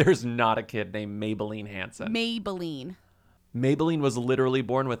 There's not a kid named Maybelline Hanson. Maybelline. Maybelline was literally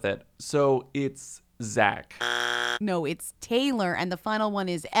born with it. So it's Zach. No, it's Taylor, and the final one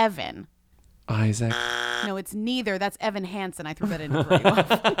is Evan. Isaac. No, it's neither. That's Evan Hansen. I threw that in to throw you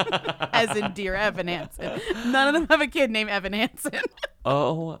off. As in dear Evan Hansen. None of them have a kid named Evan Hansen.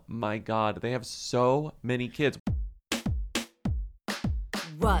 Oh my God. They have so many kids.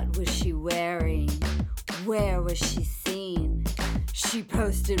 What was she wearing? Where was she seen? She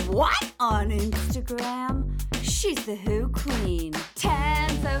posted what on Instagram? She's the Who Queen.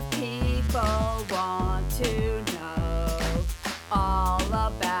 Tens of people want to know all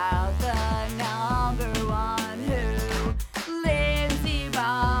about the number one Who. Lindsay,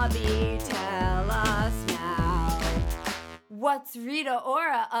 Bobby, tell us now. What's Rita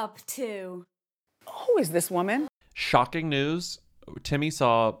Ora up to? Who is this woman? Shocking news. Timmy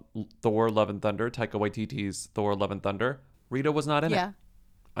saw Thor Love and Thunder, Taika Waititi's Thor Love and Thunder. Rita was not in it.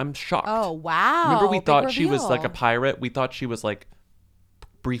 I'm shocked. Oh, wow. Remember we Big thought she was like a reveal. pirate? We thought she was like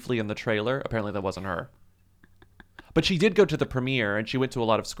briefly in the trailer. Apparently that wasn't her. But she did go to the premiere and she went to a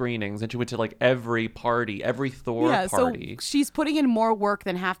lot of screenings and she went to like every party, every Thor party. So she's putting in more work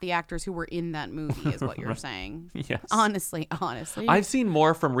than half the actors who were in that movie is what you're saying. Yes. Honestly. I've seen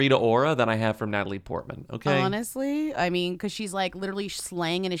more from Rita Ora than I have from Natalie Portman. Okay. Honestly, I mean, because she's like literally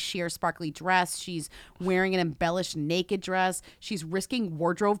slaying in a sheer sparkly dress. She's wearing an embellished naked dress. She's risking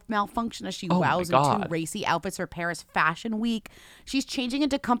wardrobe malfunction as she Oh my wows in two God. racy outfits for Paris Fashion Week. She's changing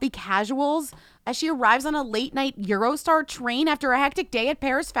into comfy casuals as she arrives on a late night Eurostar train after a hectic day at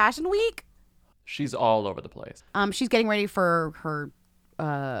Paris Fashion Week. She's all over the place. She's getting ready for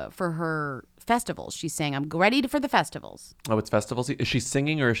her festivals. She's saying, "I'm ready for the festivals." Oh, it's festivals. Is she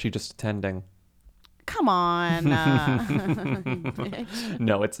singing or is she just attending? Come on, bitch.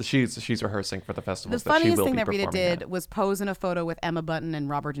 No, she's rehearsing for the The festivals. funniest that she will thing be that Rita performing did was pose in a photo with Emma Bunton and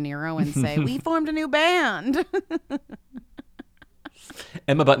Robert De Niro and say, "We formed a new band."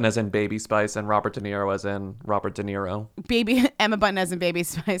 Emma Bunton as in Baby Spice and Robert De Niro as in Robert De Niro. Emma Bunton as in Baby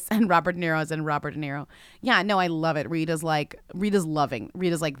Spice and Robert De Niro as in Robert De Niro. Yeah, no, I love it. Rita's like,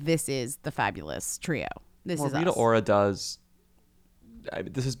 this is the fabulous trio. This is Rita us. Ora does.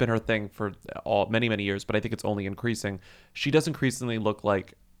 This has been her thing for many years, but I think it's only increasing. She does increasingly look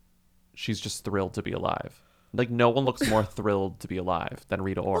like she's just thrilled to be alive. Like no one looks more thrilled to be alive than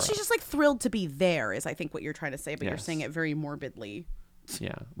Rita Ora. Well, she's just like thrilled to be there, is I think what you're trying to say, but you're Yes. saying it very morbidly.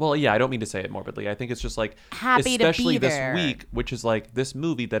 Yeah. Well, yeah, I don't mean to say it morbidly. I think it's just like, Happy to be especially this there. week, which is like this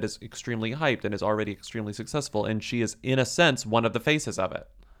movie that is extremely hyped and is already extremely successful. And she is, in a sense, one of the faces of it.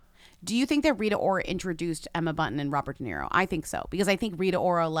 Do you think that Rita Ora introduced Emma Bunton and Robert De Niro? I think so, because I think Rita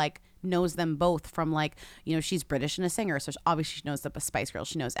Ora like knows them both from like, you know, she's British and a singer. So obviously she knows the Spice Girls.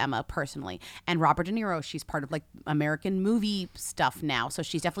 She knows Emma personally. And Robert De Niro, she's part of like American movie stuff now. So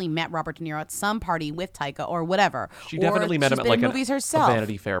she's definitely met Robert De Niro at some party with Taika or whatever. She definitely met him at like movies a herself.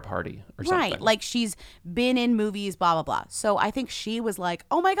 Vanity Fair party or something. Right. Like she's been in movies, blah, blah, blah. So I think she was like,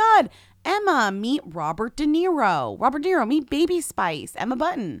 oh my God, Emma, meet Robert De Niro. Robert De Niro, meet Baby Spice, Emma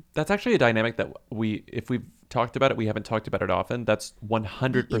Button. That's actually a dynamic that if we've talked about it, we haven't talked about it often. That's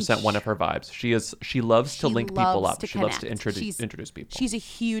 100% one of her vibes. She loves to link people up. She loves to introduce people. She's a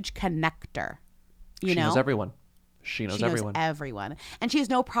huge connector. She knows everyone. She knows everyone. And she has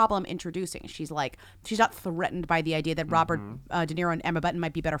no problem introducing. She's not threatened by the idea that Robert De Niro and Emma Button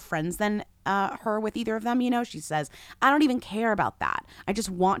might be better friends than her with either of them. You know, she says, I don't even care about that. I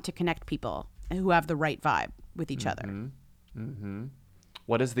just want to connect people who have the right vibe with each other. Mm-hmm.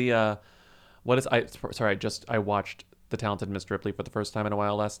 I watched The Talented Mr. Ripley for the first time in a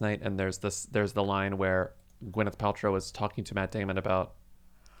while last night. And there's the line where Gwyneth Paltrow is talking to Matt Damon about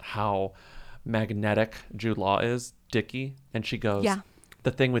how magnetic Jude Law is, Dickie, and she goes, the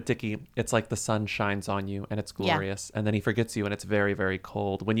thing with Dickie, it's like the sun shines on you and it's glorious, and then he forgets you and it's very, very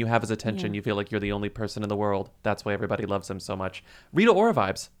cold. When you have his attention, you feel like you're the only person in the world. That's why everybody loves him so much. Rita Ora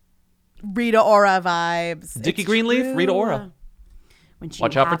vibes. Dickie Greenleaf, true. Rita Ora.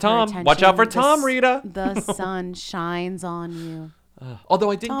 Watch out for Tom. Watch out for Tom, Rita. The sun shines on you. Although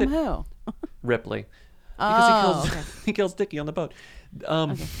I think Tom who? Ripley, because he kills Dickie on the boat.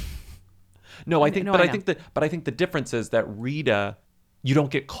 No, I think the difference is that Rita, you don't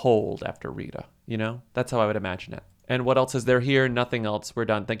get cold after Rita, you know? That's how I would imagine it. And what else is there here? Nothing else. We're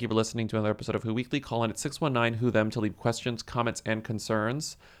done. Thank you for listening to another episode of Who Weekly. Call in at 619-WHO-THEM to leave questions, comments, and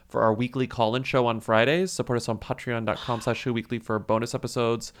concerns for our weekly call-in show on Fridays. Support us on patreon.com/Who Weekly for bonus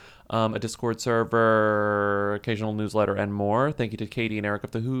episodes, a Discord server, occasional newsletter, and more. Thank you to Katie and Eric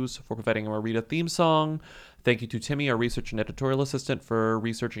of The Who's for providing our Rita theme song. Thank you to Timmy, our research and editorial assistant, for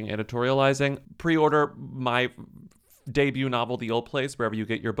researching and editorializing. Pre-order my debut novel, The Old Place, wherever you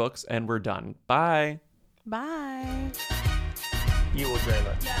get your books, and we're done. Bye. Bye. You will dream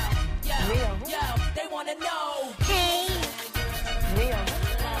it. Yo, they wanna know.